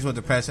bike. I just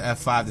wanted to press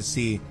F5 to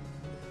see.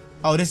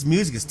 Oh, this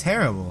music is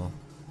terrible.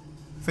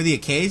 For the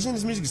occasion,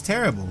 this music is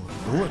terrible.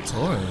 Ooh, a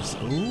tourist.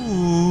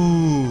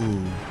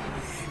 Ooh.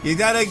 You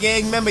got a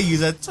gang member,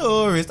 you's a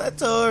tourist, a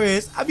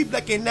tourist. I be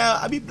blacking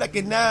out, I be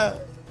blacking out.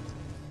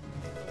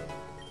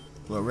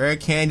 Well, rare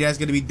candy, that's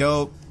gonna be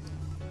dope.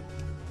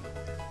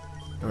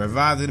 A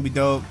revive, gonna be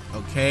dope.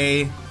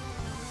 Okay.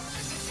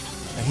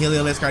 A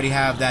Heliolisk, already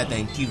have that.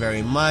 Thank you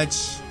very much.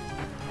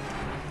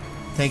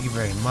 Thank you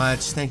very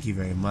much. Thank you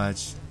very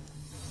much.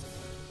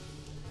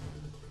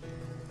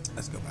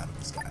 Let's go battle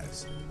these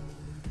guys.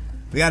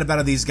 We gotta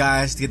battle these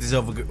guys to get this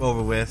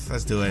over with.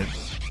 Let's do it.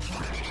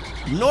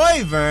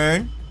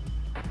 Noivern?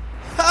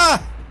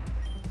 Ha!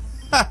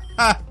 Ha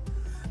ha!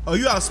 Oh,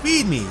 you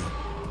outspeed me.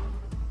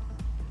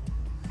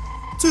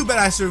 Too bad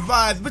I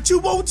survived, but you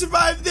won't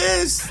survive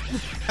this!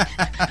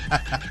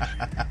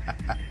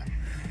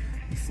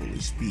 You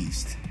foolish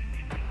beast.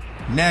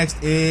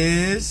 Next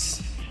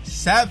is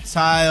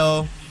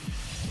Sceptile.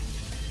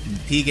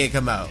 PK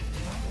come out.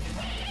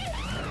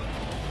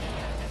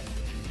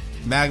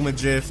 Magma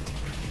Drift.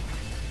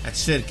 That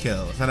should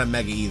kill. It's not a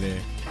Mega either.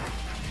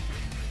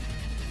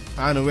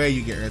 I don't know where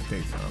you get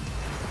Earthquake from.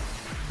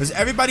 Does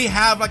everybody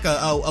have like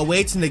a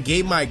way to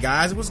negate my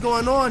guys? What's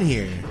going on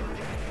here?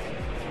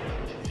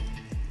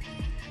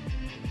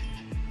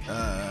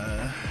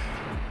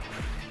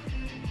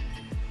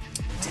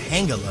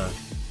 Tangela?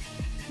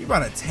 You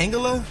brought a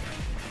Tangela?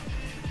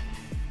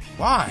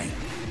 Why?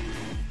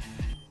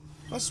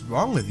 What's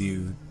wrong with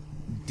you,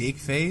 dick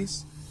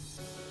face?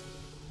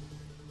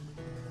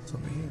 What's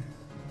over here?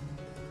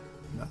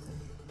 Nothing.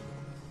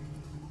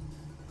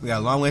 We got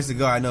a long ways to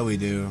go, I know we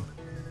do.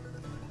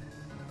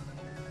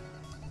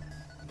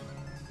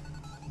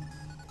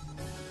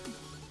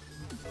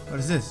 What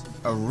is this?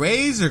 A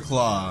razor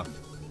claw.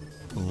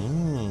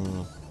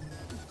 Ooh.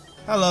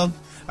 Hello.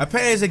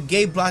 Apparently there's a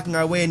gate blocking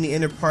our way in the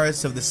inner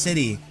parts of the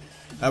city.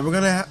 We're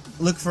gonna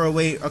look for a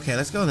way. Okay,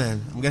 let's go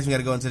then. I'm guessing we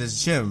gotta go into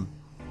this gym.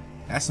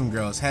 That's some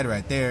girl's head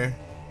right there.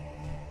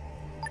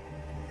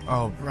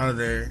 Oh,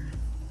 brother.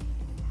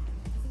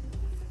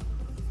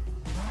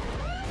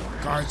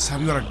 Guards, how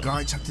we got a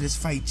guard up to this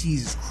fight?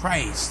 Jesus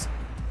Christ.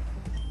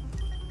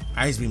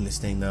 Ice beam this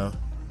thing though.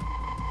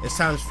 It's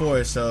times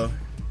 4, so.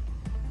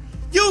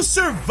 You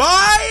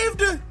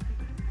survived?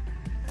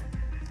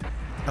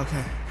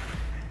 Okay.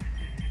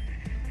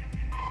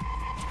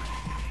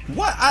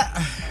 What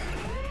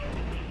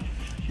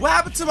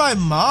happened to my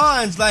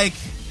mons? Like,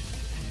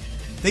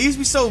 they used to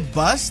be so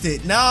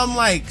busted. Now I'm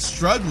like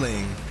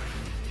struggling.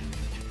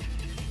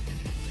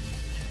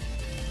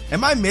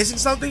 Am I missing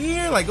something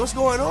here? Like, what's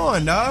going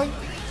on, dog?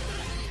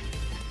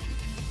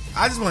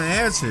 I just want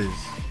answers,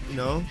 you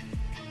know?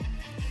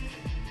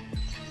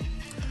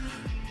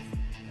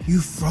 You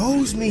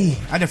froze me.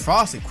 I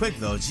defrosted quick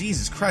though.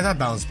 Jesus Christ, I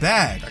bounced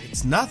back. Like,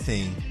 it's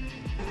nothing.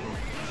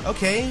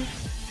 Okay.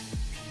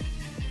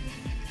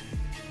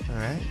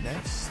 Alright,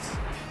 next.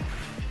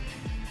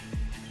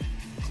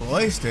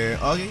 Cloister.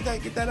 Oh,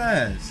 get that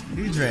ass.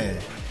 New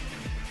dread.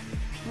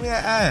 Give me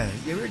that ass.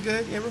 Yeah, we're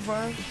good. Yeah, we're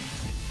fine.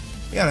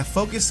 We got a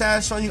focus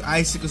sash on you.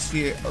 Icicle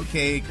sphere.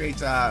 Okay, great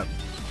job.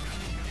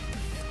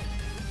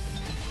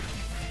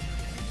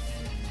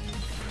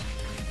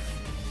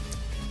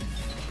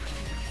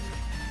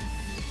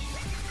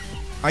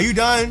 Are you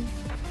done?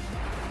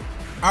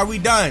 Are we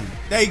done?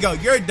 There you go.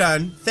 You're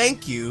done.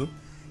 Thank you.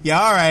 Yeah,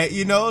 alright,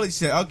 you know,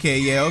 okay,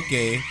 yeah,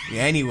 okay.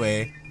 Yeah,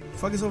 anyway. What the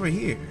fuck is over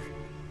here?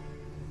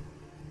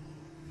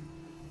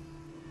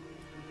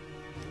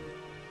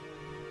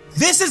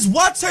 This is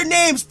what's her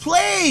name's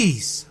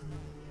place!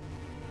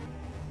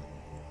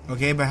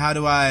 Okay, but how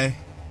do I...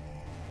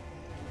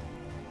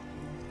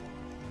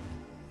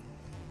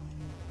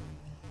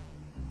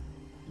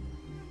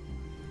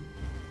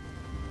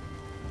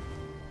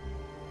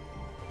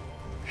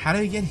 How do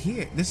we get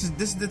here? This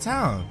is the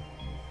town.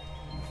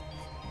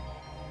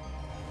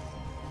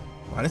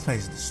 Wow, this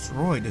place is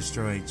destroyed.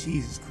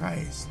 Jesus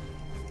Christ.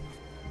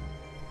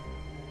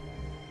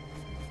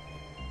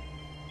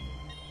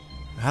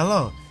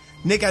 Hello.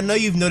 Nick, I know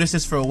you've noticed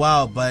this for a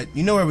while, but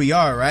you know where we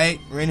are, right?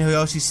 We're in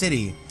Hiyoshi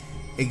City.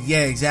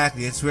 Yeah,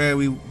 exactly. It's where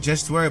we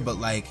just were, but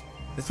like,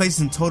 this place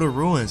is in total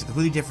ruins. A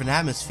completely different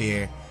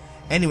atmosphere.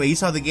 Anyway, you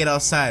saw the gate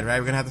outside, right?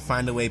 We're gonna have to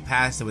find a way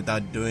past it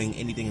without doing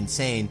anything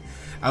insane.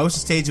 I wish the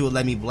stage would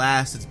let me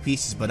blast its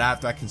pieces, but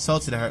after I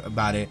consulted her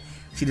about it,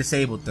 she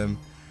disabled them.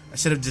 I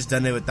should have just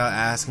done it without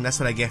asking. That's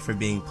what I get for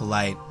being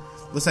polite.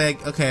 Looks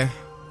like, okay.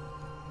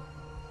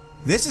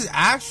 This is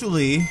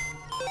actually...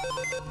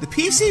 The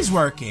PC's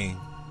working.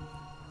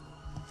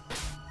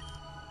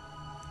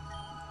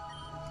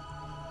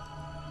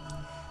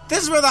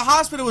 This is where the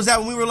hospital was at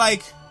when we were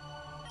like...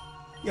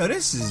 Yo,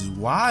 this is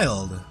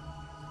wild.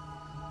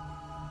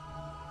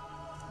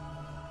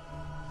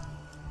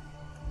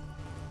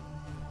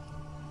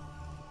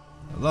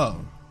 Hello.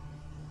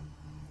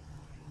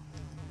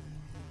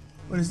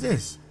 What is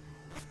this?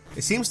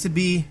 It seems to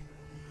be...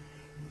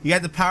 You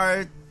got the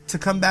power to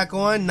come back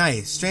on?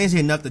 Nice. Strangely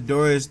enough, the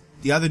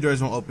other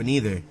doors won't open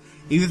either.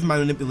 Even with my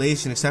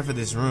manipulation, except for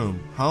this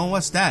room. Huh?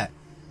 What's that?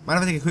 Mind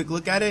if I take a quick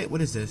look at it?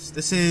 What is this?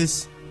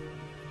 This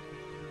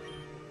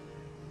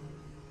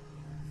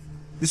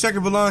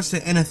record belongs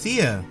to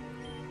Anathea.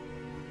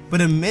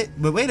 But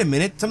wait a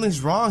minute,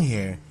 something's wrong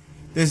here.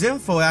 There's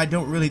info I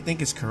don't really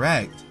think is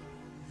correct.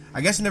 I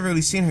guess I've never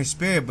really seen her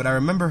spirit, but I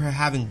remember her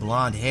having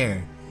blonde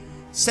hair.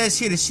 It says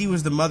here that she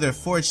was the mother of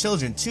 4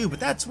 children too, but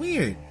that's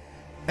weird.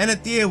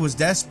 Anathea was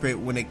desperate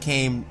when it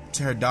came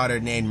to her daughter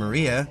named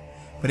Maria,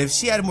 but if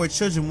she had more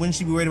children, wouldn't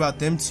she be worried about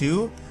them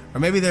too? Or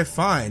maybe they're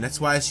fine,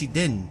 that's why she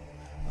didn't.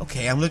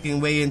 Okay, I'm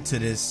looking way into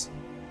this.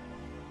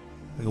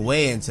 I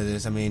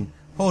mean,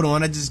 hold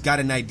on, I just got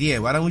an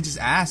idea. Why don't we just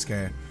ask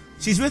her?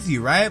 She's with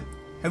you, right?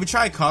 Have you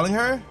tried calling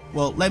her?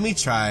 Well, let me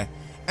try.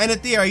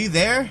 Anathea, are you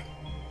there?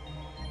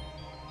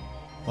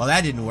 Well,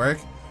 that didn't work.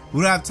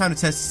 We don't have time to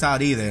test this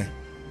out either.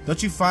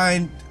 Don't you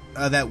find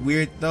that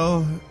weird,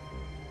 though?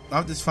 Why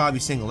would this file be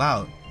singled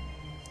out?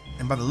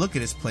 And by the look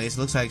of this place, it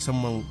looks like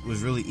someone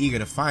was really eager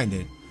to find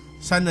it.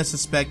 Starting to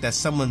suspect that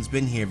someone's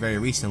been here very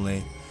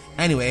recently.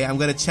 Anyway, I'm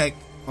gonna check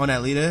on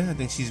Alita. I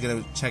think she's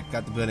gonna check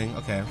out the building.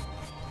 Okay.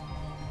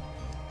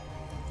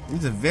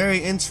 It's a very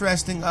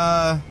interesting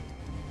ordeal.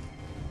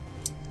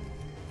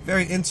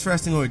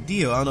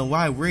 I don't know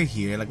why we're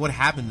here. Like, what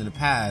happened in the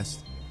past?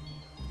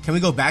 Can we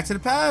go back to the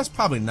past?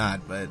 Probably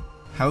not, but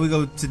how do we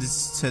go to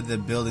the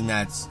building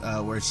that's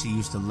where she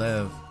used to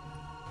live?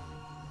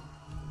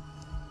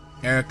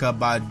 Erica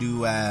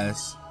Badu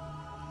ass.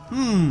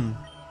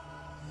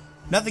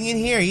 Nothing in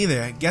here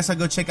either. I guess I'll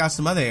go check out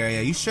some other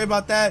area. You sure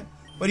about that?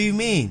 What do you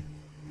mean?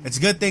 It's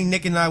a good thing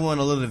Nick and I went on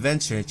a little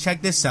adventure.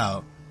 Check this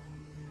out.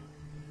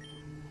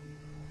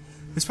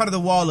 This part of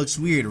the wall looks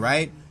weird,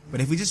 right? But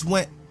if we just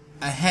went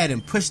ahead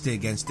and pushed it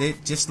against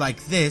it, just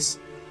like this.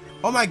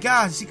 Oh my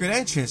god, secret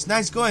entrance.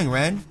 Nice going,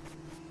 Ren.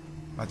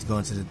 About to go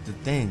into the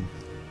thing.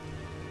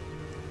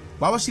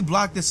 Why would she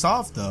block this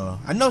off though?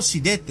 I know she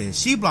did this.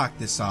 She blocked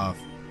this off.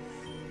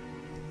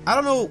 I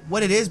don't know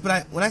what it is,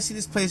 but when I see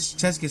this place,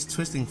 chest gets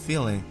twisting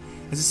feeling.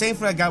 It's the same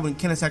feeling I got when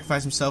Kenna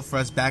sacrificed himself for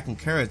us back in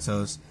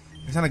Kuratos.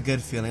 It's not a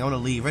good feeling. I want to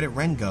leave. Where did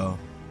Ren go?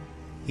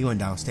 He went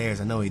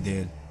downstairs. I know he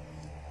did.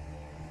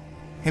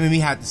 Him and me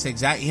had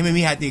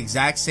the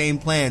exact same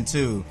plan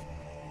too.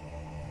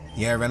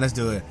 Yeah, Ren, let's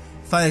do it.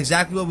 Find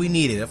exactly what we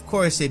needed. Of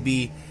course, it'd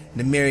be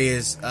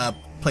Nemiria's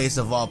place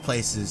of all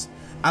places.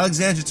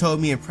 Alexandra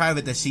told me in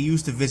private that she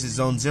used to visit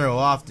Zone Zero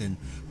often,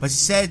 but she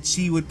said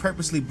she would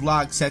purposely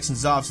block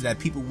sections off so that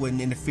people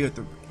wouldn't interfere with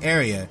the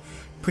area,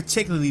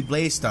 particularly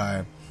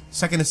Blaze-Star.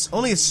 So I can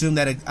only assume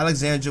that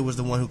Alexandra was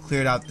the one who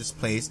cleared out this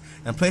place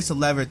and placed a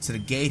lever to the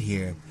gate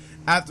here.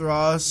 After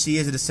all, she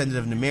is a descendant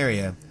of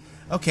Nemiria.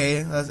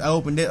 Okay, I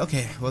opened it.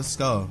 Okay, let's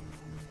go.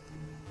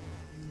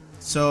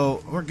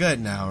 So, we're good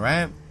now,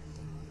 right?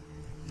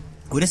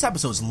 Ooh, this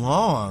episode's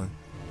long.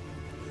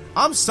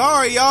 I'm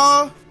sorry,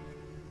 y'all.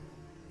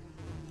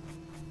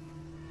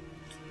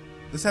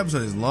 This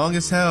episode is long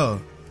as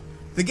hell.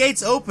 The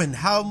gate's open.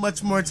 How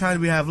much more time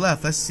do we have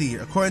left? Let's see.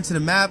 According to the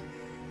map,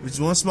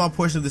 there's one small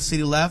portion of the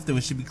city left, and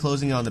we should be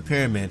closing on the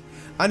pyramid.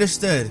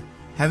 Understood.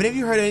 Have any of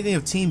you heard anything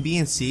of Team B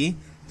and C?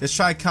 Just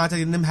tried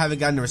contacting them, haven't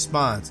gotten a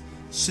response.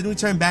 Shouldn't we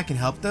turn back and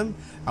help them?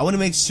 I want to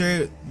make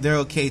sure they're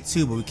okay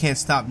too, but we can't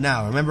stop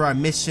now. Remember our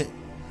mission?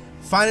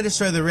 Find and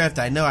destroy the rift.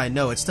 I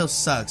know. It still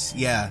sucks.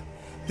 Yeah.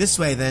 This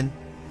way then.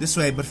 This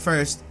way, but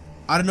first,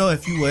 I don't know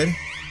if you would.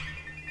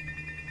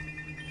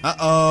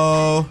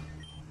 Uh-oh.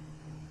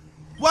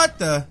 What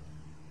the?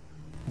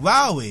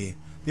 Wowie.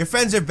 Your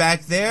friends are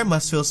back there.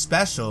 Must feel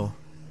special.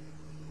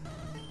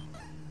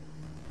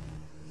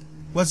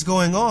 What's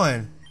going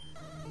on?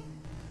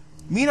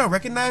 Me don't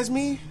recognize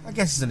me? I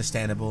guess it's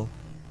understandable.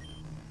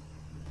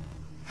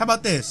 How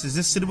about this? Is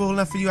this suitable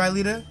enough for you,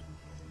 Aelita?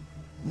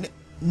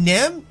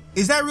 Nem?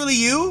 Is that really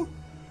you?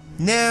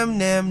 Nem.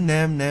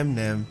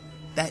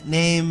 That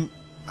name,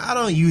 I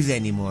don't use it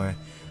anymore.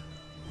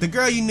 The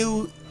girl you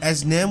knew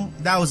as Nim,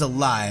 that was a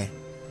lie.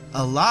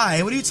 A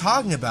lie? What are you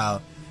talking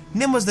about?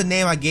 Nim was the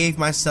name I gave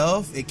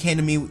myself. It came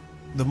to me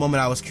the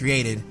moment I was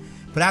created.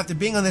 But after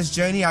being on this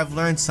journey, I've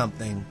learned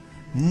something.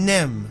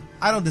 Nim.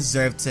 I don't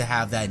deserve to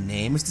have that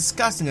name. It's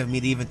disgusting of me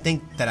to even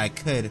think that I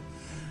could.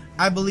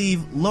 I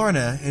believe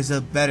Lorna is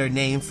a better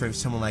name for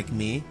someone like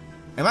me.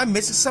 Am I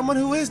missing someone?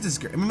 Who is this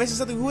girl? Am I missing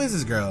something? Who is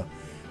this girl?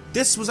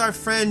 This was our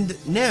friend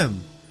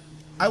Nim.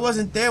 I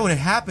wasn't there when it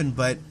happened,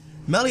 but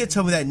Melia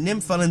told me that Nim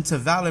fell into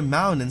Valor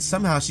Mountain and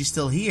somehow she's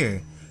still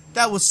here.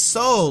 That was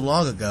so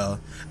long ago.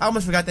 I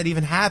almost forgot that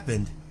even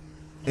happened.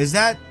 Is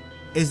that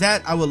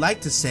I would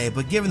like to say,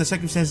 but given the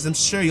circumstances, I'm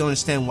sure you'll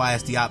understand why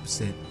it's the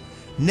opposite.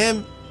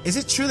 Nim, is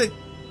it true that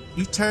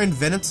you turned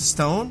venom to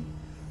stone?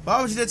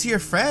 Why would you do that to your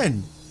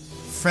friend?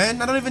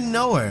 Friend? I don't even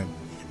know her.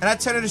 And I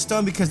turned her to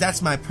stone because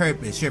that's my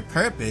purpose. Your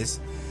purpose?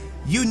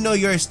 You know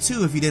yours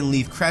too if you didn't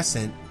leave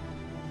Crescent.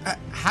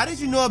 How did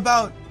you know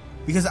about...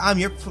 Because I'm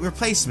your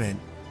replacement.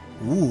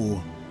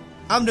 Ooh.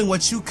 I'm doing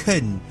what you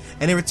couldn't.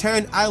 And in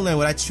return, I learned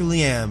what I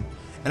truly am.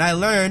 And I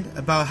learned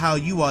about how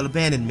you all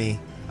abandoned me.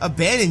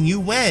 Abandoned you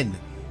when?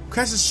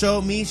 Crescent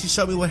showed me. She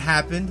showed me what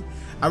happened.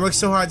 I worked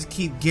so hard to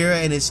keep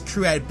Gira and his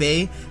crew at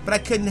bay, but I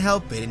couldn't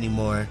help it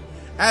anymore.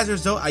 As a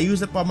result, I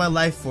used up all my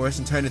life force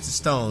and turned into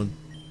stone.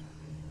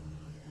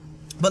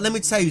 But let me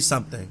tell you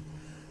something.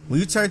 When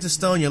you turn to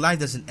stone, your life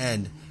doesn't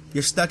end.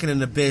 You're stuck in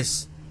an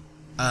abyss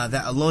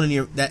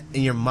that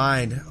in your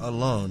mind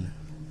alone.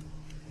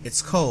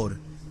 It's cold.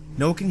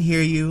 No one can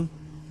hear you.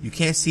 You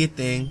can't see a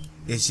thing.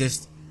 It's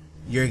just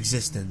your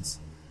existence.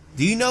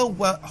 Do you know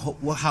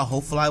how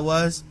hopeful I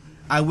was?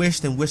 I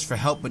wished and wished for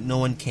help, but no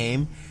one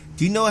came.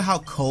 Do you know how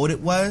cold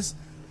it was?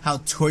 How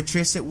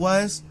torturous it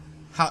was?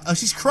 Oh,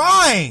 she's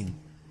crying!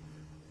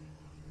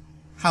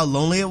 How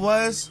lonely it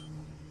was?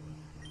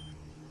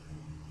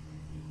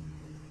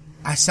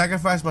 I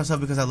sacrificed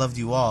myself because I loved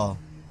you all.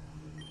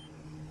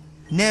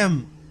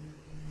 Nim,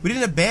 we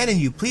didn't abandon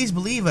you. Please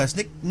believe us.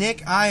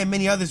 Nick, I, and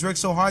many others worked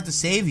so hard to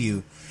save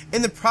you.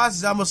 In the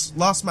process, I almost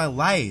lost my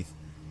life.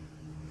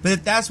 But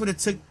if that's what it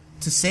took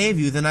to save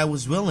you, then I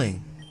was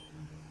willing.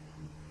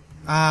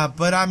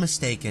 But I'm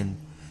mistaken.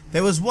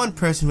 There was one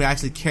person who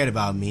actually cared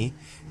about me.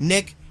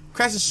 Nick,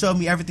 Crescent showed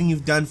me everything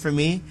you've done for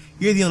me.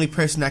 You're the only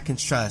person I can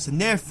trust, and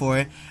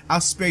therefore,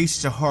 I'll spare you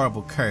such a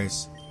horrible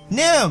curse.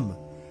 Nim!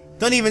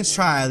 Don't even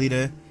try,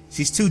 Aelita.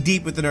 She's too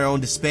deep within her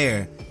own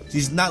despair.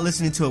 She's not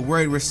listening to a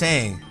word we're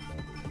saying.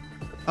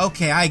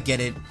 Okay, I get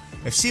it.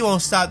 If she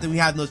won't stop, then we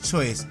have no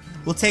choice.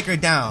 We'll take her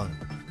down.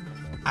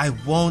 I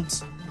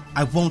won't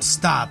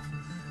stop.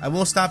 I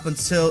won't stop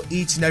until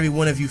each and every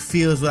one of you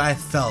feels what I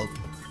felt.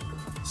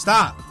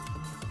 Stop.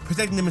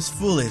 Protecting them is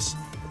foolish.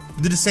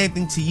 Do the same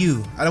thing to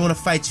you. I don't want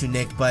to fight you,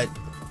 Nick, but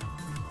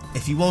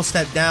if you won't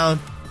step down,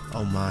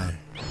 oh my.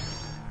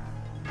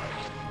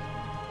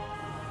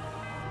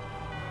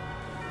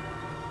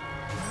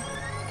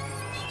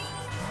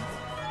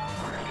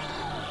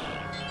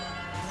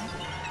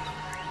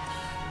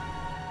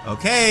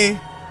 Okay.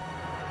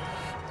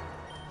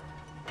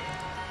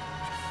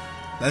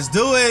 Let's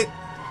do it.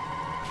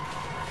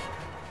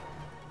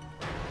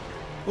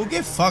 We'll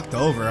get fucked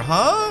over,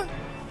 huh?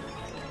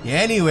 Yeah,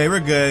 anyway, we're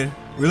good.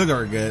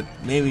 We're good.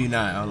 Maybe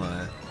not. Hold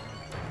on.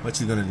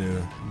 What you gonna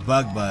do?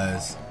 Bug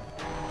buzz.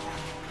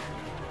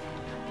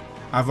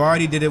 I've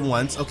already did it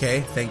once.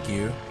 Okay, thank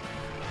you.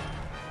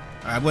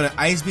 I'm gonna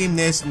ice beam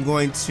this. I'm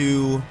going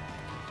to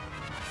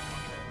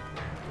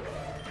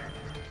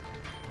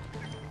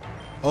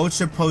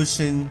Ultra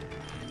Potion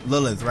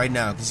Lilith right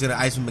now. He's gonna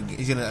ice beam.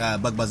 He's gonna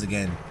bug buzz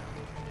again.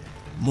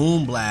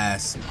 Moon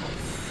Blast.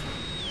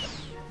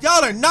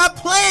 Y'all are not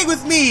playing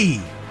with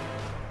me.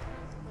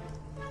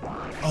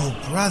 Oh,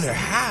 brother,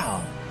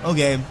 how?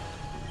 Okay.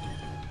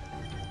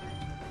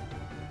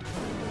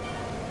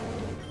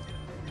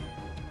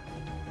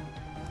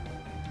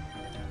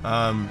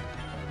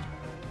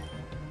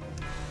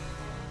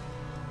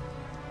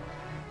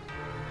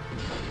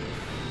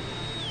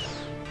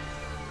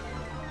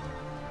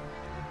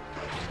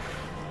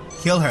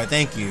 Kill her,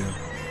 thank you.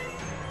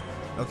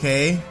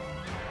 Okay.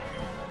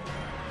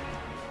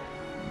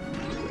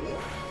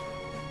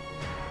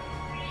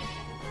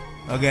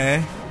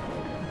 Okay.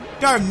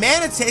 Dark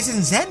Manatee is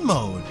in Zen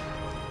mode.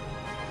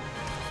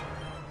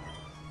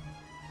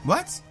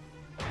 What?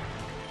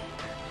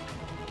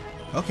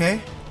 Okay.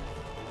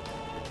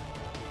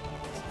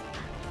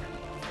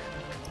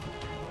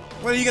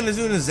 What are you gonna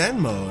do in the Zen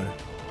mode?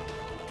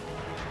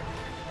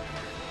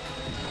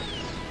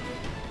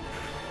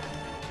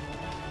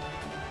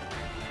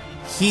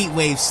 Heat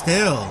wave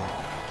still.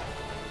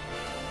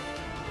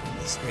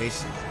 Goodness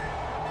gracious.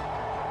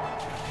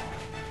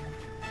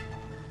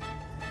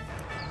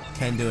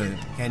 Can't do it.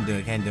 Can't do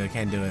it. Can't do it.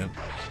 Can't do it.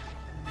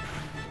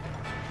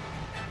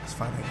 It's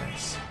fine, I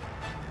guess.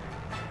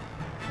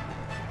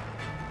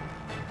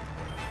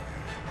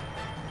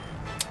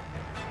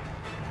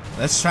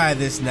 Let's try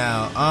this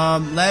now.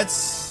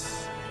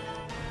 Let's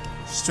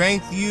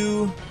strength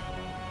you.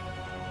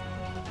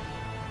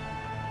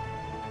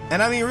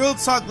 And I mean, real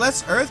talk,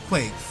 let's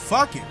earthquake.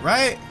 Fuck it,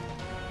 right?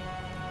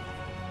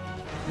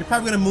 You're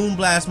probably gonna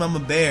moonblast Mama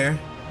Bear.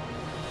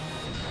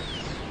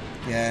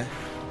 Yeah.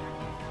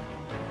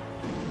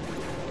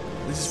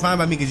 Which is fine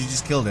by me because you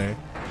just killed her.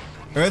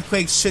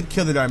 Earthquake should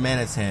kill the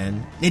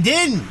Darmanitan. It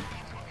didn't!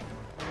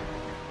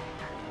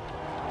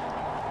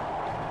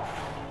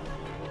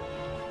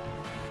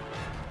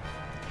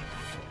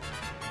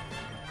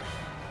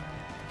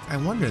 I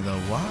wonder though,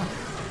 why?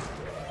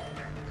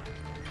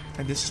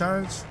 Can I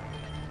discharge?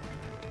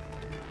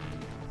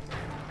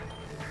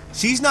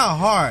 She's not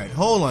hard.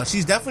 Hold on,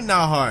 she's definitely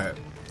not hard.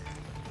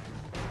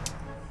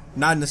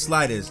 Not in the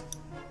slightest.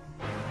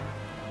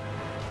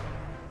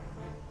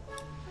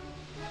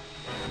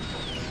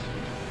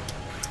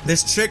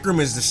 This trick room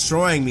is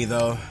destroying me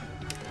though.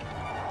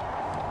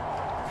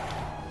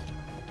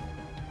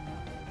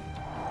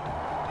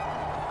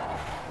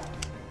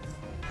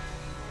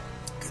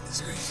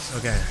 Goodness gracious.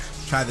 Okay,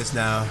 try this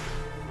now.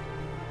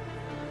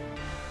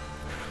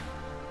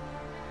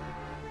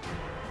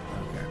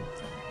 Okay.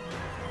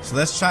 So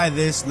let's try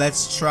this.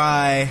 Let's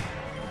try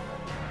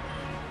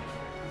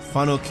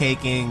funnel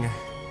caking.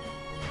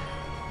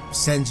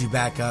 Send you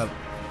back up.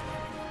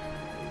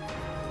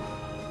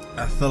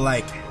 I feel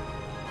like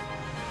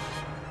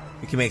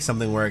we can make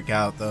something work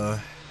out though.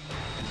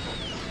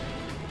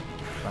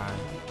 Fine.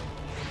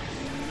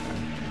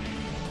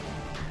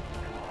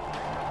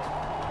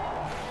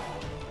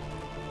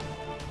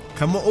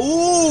 Come on.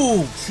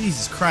 Ooh!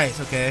 Jesus Christ,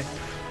 okay.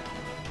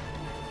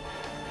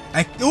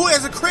 Ooh,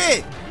 there's a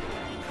crit!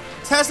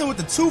 Tesla with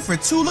the 2 for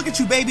 2. Look at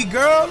you, baby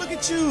girl. Look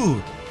at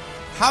you.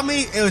 How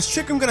many? Was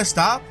Trick Room gonna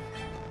stop?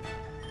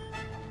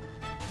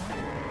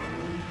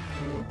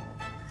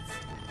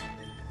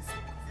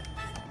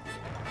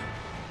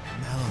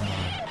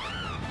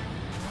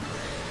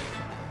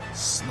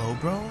 Slow,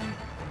 bro.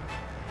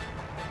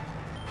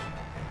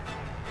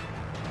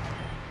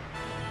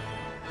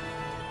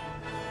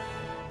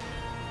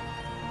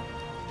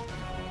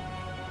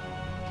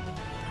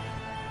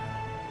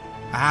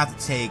 I have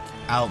to take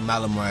out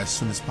Malamar as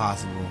soon as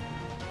possible.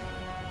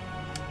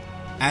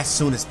 As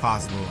soon as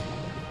possible.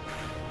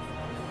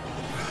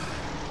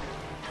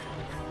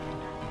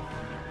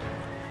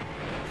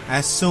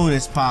 As soon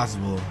as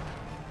possible.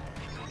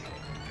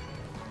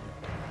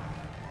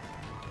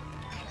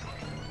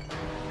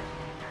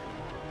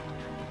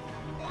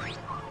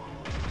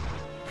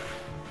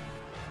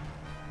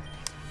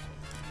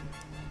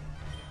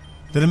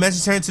 The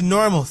dimension turned to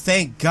normal,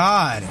 thank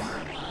God.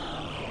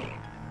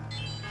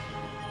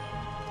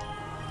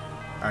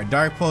 Alright,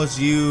 Dark Pulse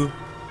you,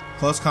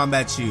 Close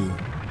Combat you.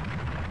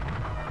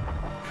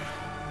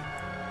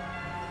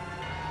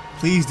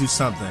 Please do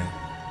something.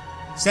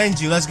 Send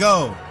you, let's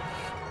go.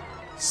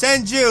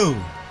 Send you.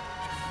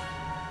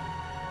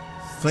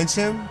 Flinch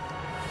him.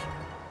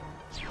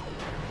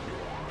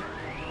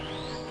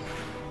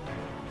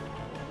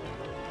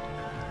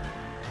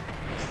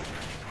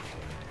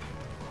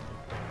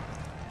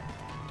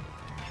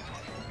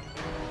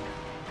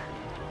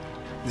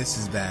 This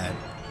is bad.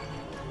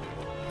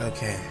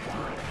 Okay.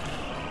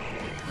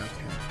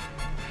 Okay.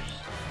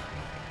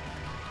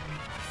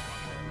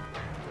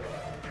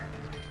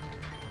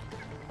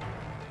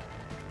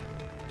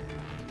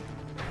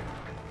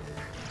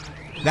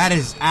 That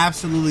is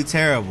absolutely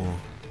terrible.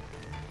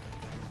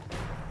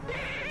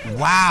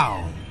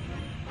 Wow.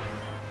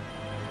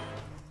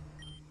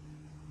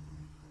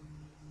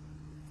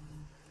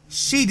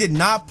 She did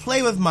not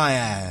play with my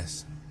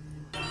ass.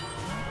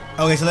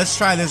 Okay, so let's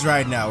try this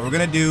right now. We're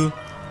gonna do,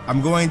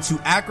 I'm going to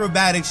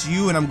acrobatics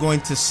you, and I'm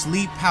going to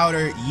sleep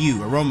powder you,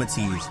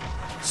 aromatise.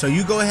 So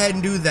you go ahead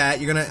and do that.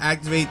 You're gonna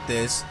activate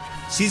this.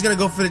 She's gonna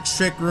go for the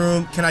trick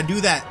room. Can I do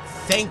that?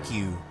 Thank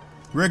you.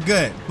 We're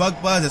good.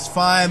 Bug buzz, that's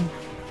fine.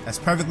 That's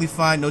perfectly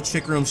fine. No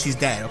trick room, she's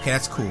dead. Okay,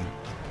 that's cool.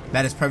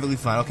 That is perfectly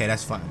fine. Okay,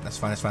 that's fine. That's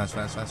fine, that's fine, that's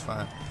fine, that's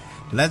fine.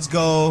 Let's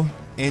go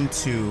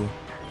into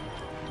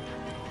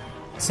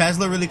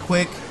Tesla really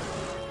quick.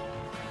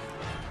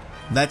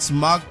 Let's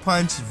Mach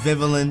Punch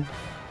Vivillon.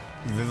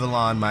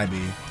 Vivillon might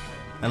be.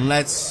 And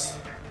let's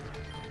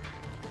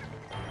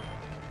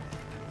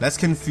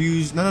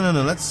confuse. No.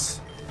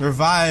 Let's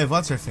revive.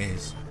 What's her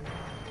face?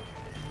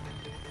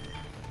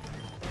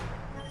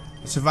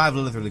 Let's revive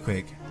Lilith really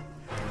quick.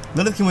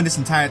 Lilith can win this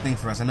entire thing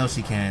for us. I know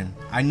she can.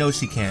 I know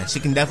she can. She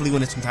can definitely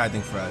win this entire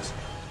thing for us.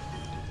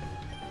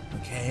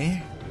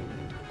 Okay.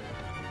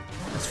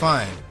 That's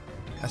fine.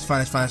 That's fine.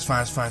 That's fine. That's fine.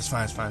 That's fine. That's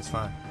fine. That's fine. That's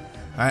fine.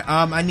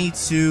 All right. I need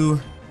to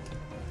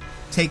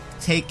take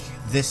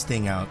this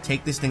thing out.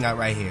 Take this thing out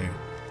right here.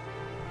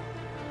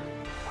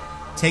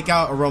 Take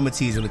out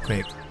aromatise really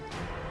quick.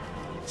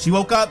 She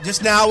woke up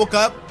just now. Woke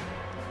up.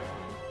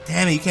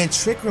 Damn it! You can't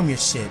trick room your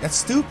shit. That's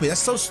stupid. That's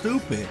so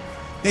stupid.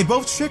 They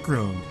both trick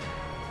roomed.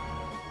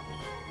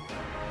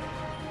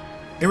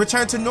 It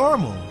returned to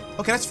normal.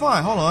 Okay, that's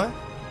fine. Hold on.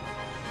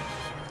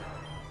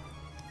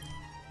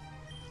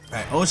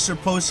 Alright, Ultra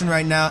Potion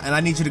right now, and I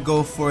need you to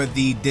go for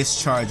the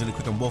discharge really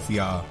quick on both of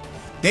y'all.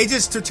 They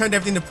just returned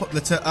everything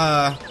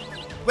to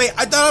wait,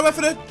 I thought I went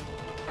for the...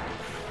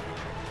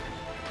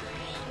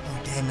 Oh,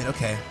 damn it,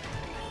 okay.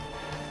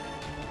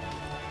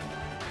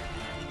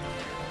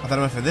 I thought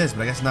I went for this,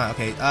 but I guess not.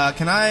 Okay,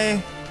 can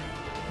I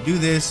do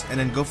this and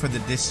then go for the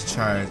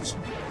discharge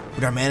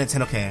with our mana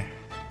 10? Okay.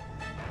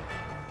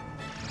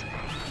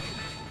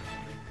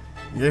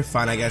 You're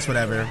fine, I guess,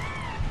 whatever.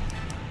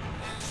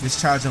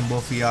 Discharge on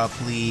both of y'all,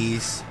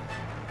 please.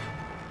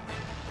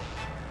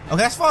 Okay,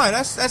 that's fine.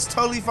 That's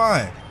totally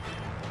fine.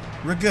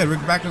 We're good. We're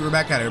back at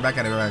it.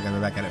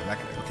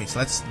 Okay, so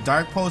let's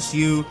Dark Pulse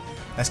you.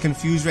 Let's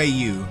Confuse Ray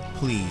you,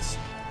 please.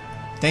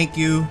 Thank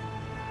you.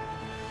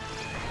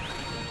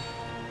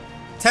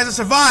 Tesla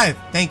survive!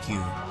 Thank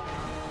you.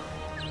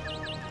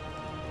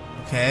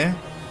 Okay.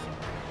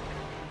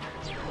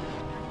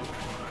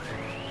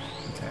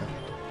 Okay.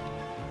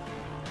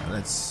 Now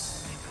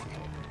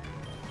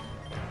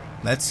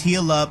let's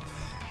heal up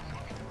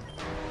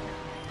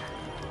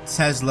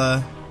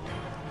Tesla.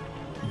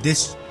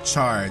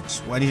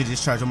 Discharge. Well, I need you to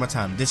discharge one more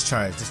time.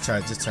 Discharge. Hit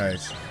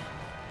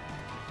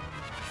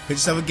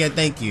yourself again.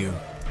 Thank you.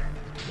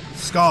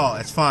 Skull.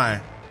 It's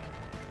fine.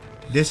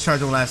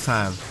 Discharge one last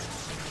time.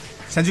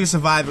 Since you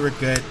survive it, we're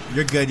good.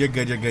 You're good.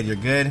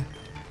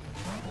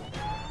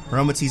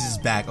 Aromatise is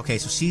back. Okay,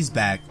 so she's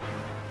back.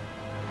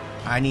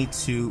 I need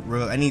to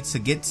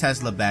get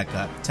Tesla back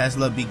up.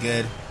 Tesla, be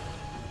good.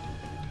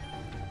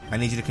 I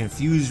need you to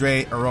confuse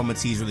Ray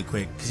Aromatise really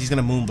quick, because he's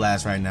gonna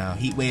Moonblast right now.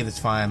 Heat Wave is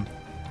fine.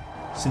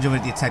 Send you over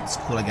the attack is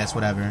cool, I guess,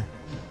 whatever.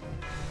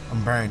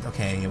 I'm burnt.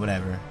 Okay, yeah,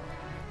 whatever.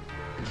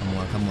 Come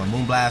on.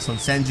 Moonblast on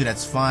Senju,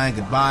 that's fine.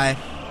 Goodbye.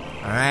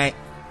 Alright.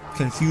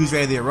 Confuse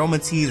Ray the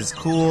Aromatise is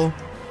cool.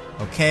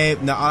 Okay,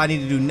 now all I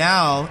need to do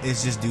now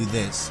is just do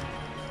this.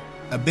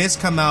 Abyss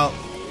come out,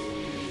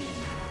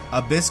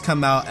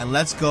 and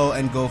let's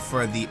go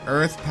for the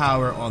Earth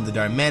Power on the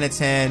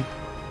Darmanitan.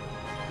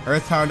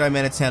 Earth Power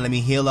Darmanitan, let me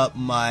heal up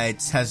my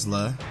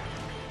Tesla.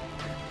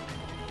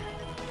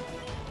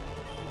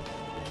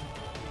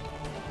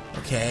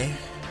 Okay.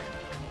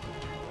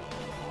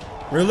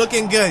 We're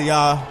looking good,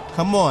 y'all.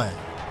 Come on.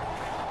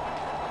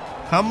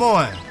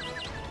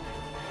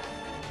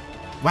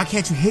 Why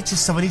can't you hit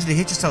yourself? I need you to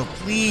hit yourself,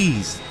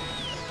 please.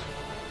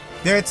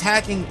 They're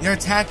attacking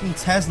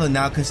Tesla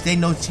now because they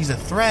know she's a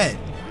threat.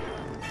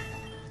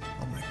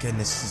 Oh my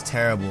goodness, this is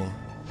terrible.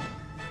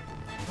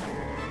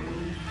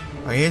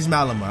 Okay, here's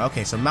Malamar.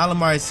 Okay, so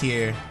Malamar is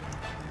here,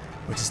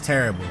 which is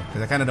terrible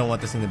because I kind of don't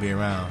want this thing to be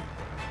around.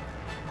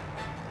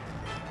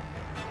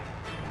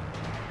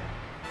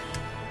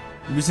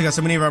 We still got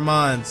so many of our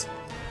mons,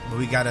 but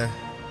we gotta...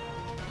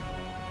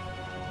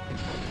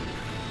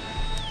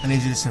 I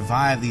need you to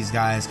survive these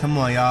guys. Come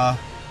on, y'all.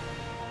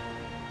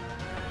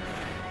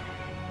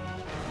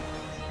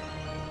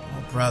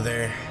 Oh,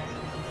 brother.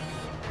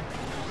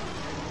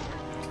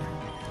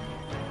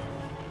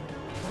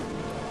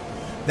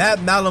 That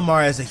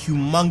Malamar is a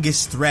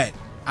humongous threat.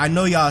 I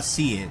know y'all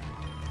see it.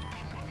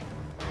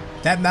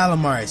 That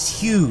Malamar is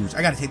huge.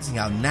 I gotta take this thing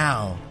out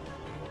now.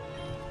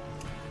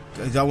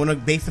 Y'all wanna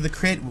bait for the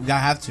crit? We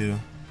gotta have to.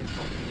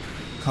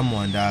 Come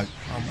on, dog.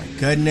 Oh my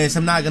goodness,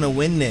 I'm not gonna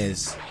win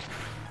this.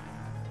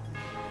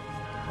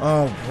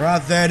 Oh,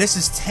 brother, this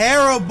is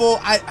terrible.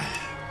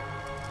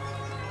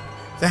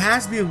 There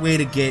has to be a way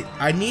to get...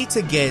 I need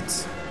to get...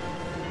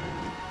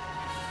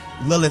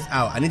 Lilith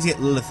out. I need to get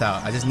Lilith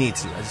out. I just need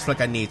to. I just feel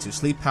like I need to.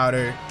 Sleep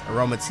powder,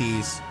 aroma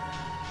teas.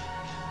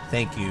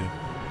 Thank you.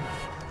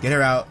 Get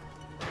her out.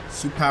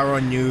 Suit power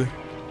on you.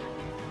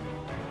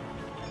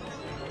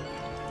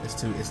 It's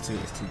too good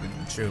to be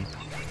true.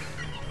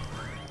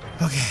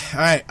 Okay,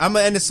 alright. I'm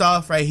gonna end this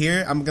off right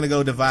here. I'm gonna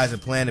go devise a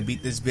plan to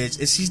beat this bitch.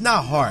 She's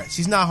not hard.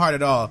 She's not hard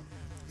at all.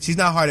 She's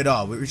not hard at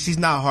all. She's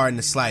not hard in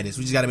the slightest.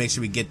 We just gotta make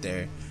sure we get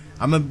there.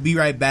 I'm gonna be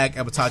right back.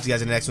 I will talk to you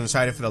guys in the next one.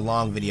 Sorry for the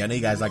long video. I know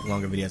you guys like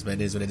longer videos, but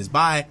it is what it is.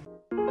 Bye.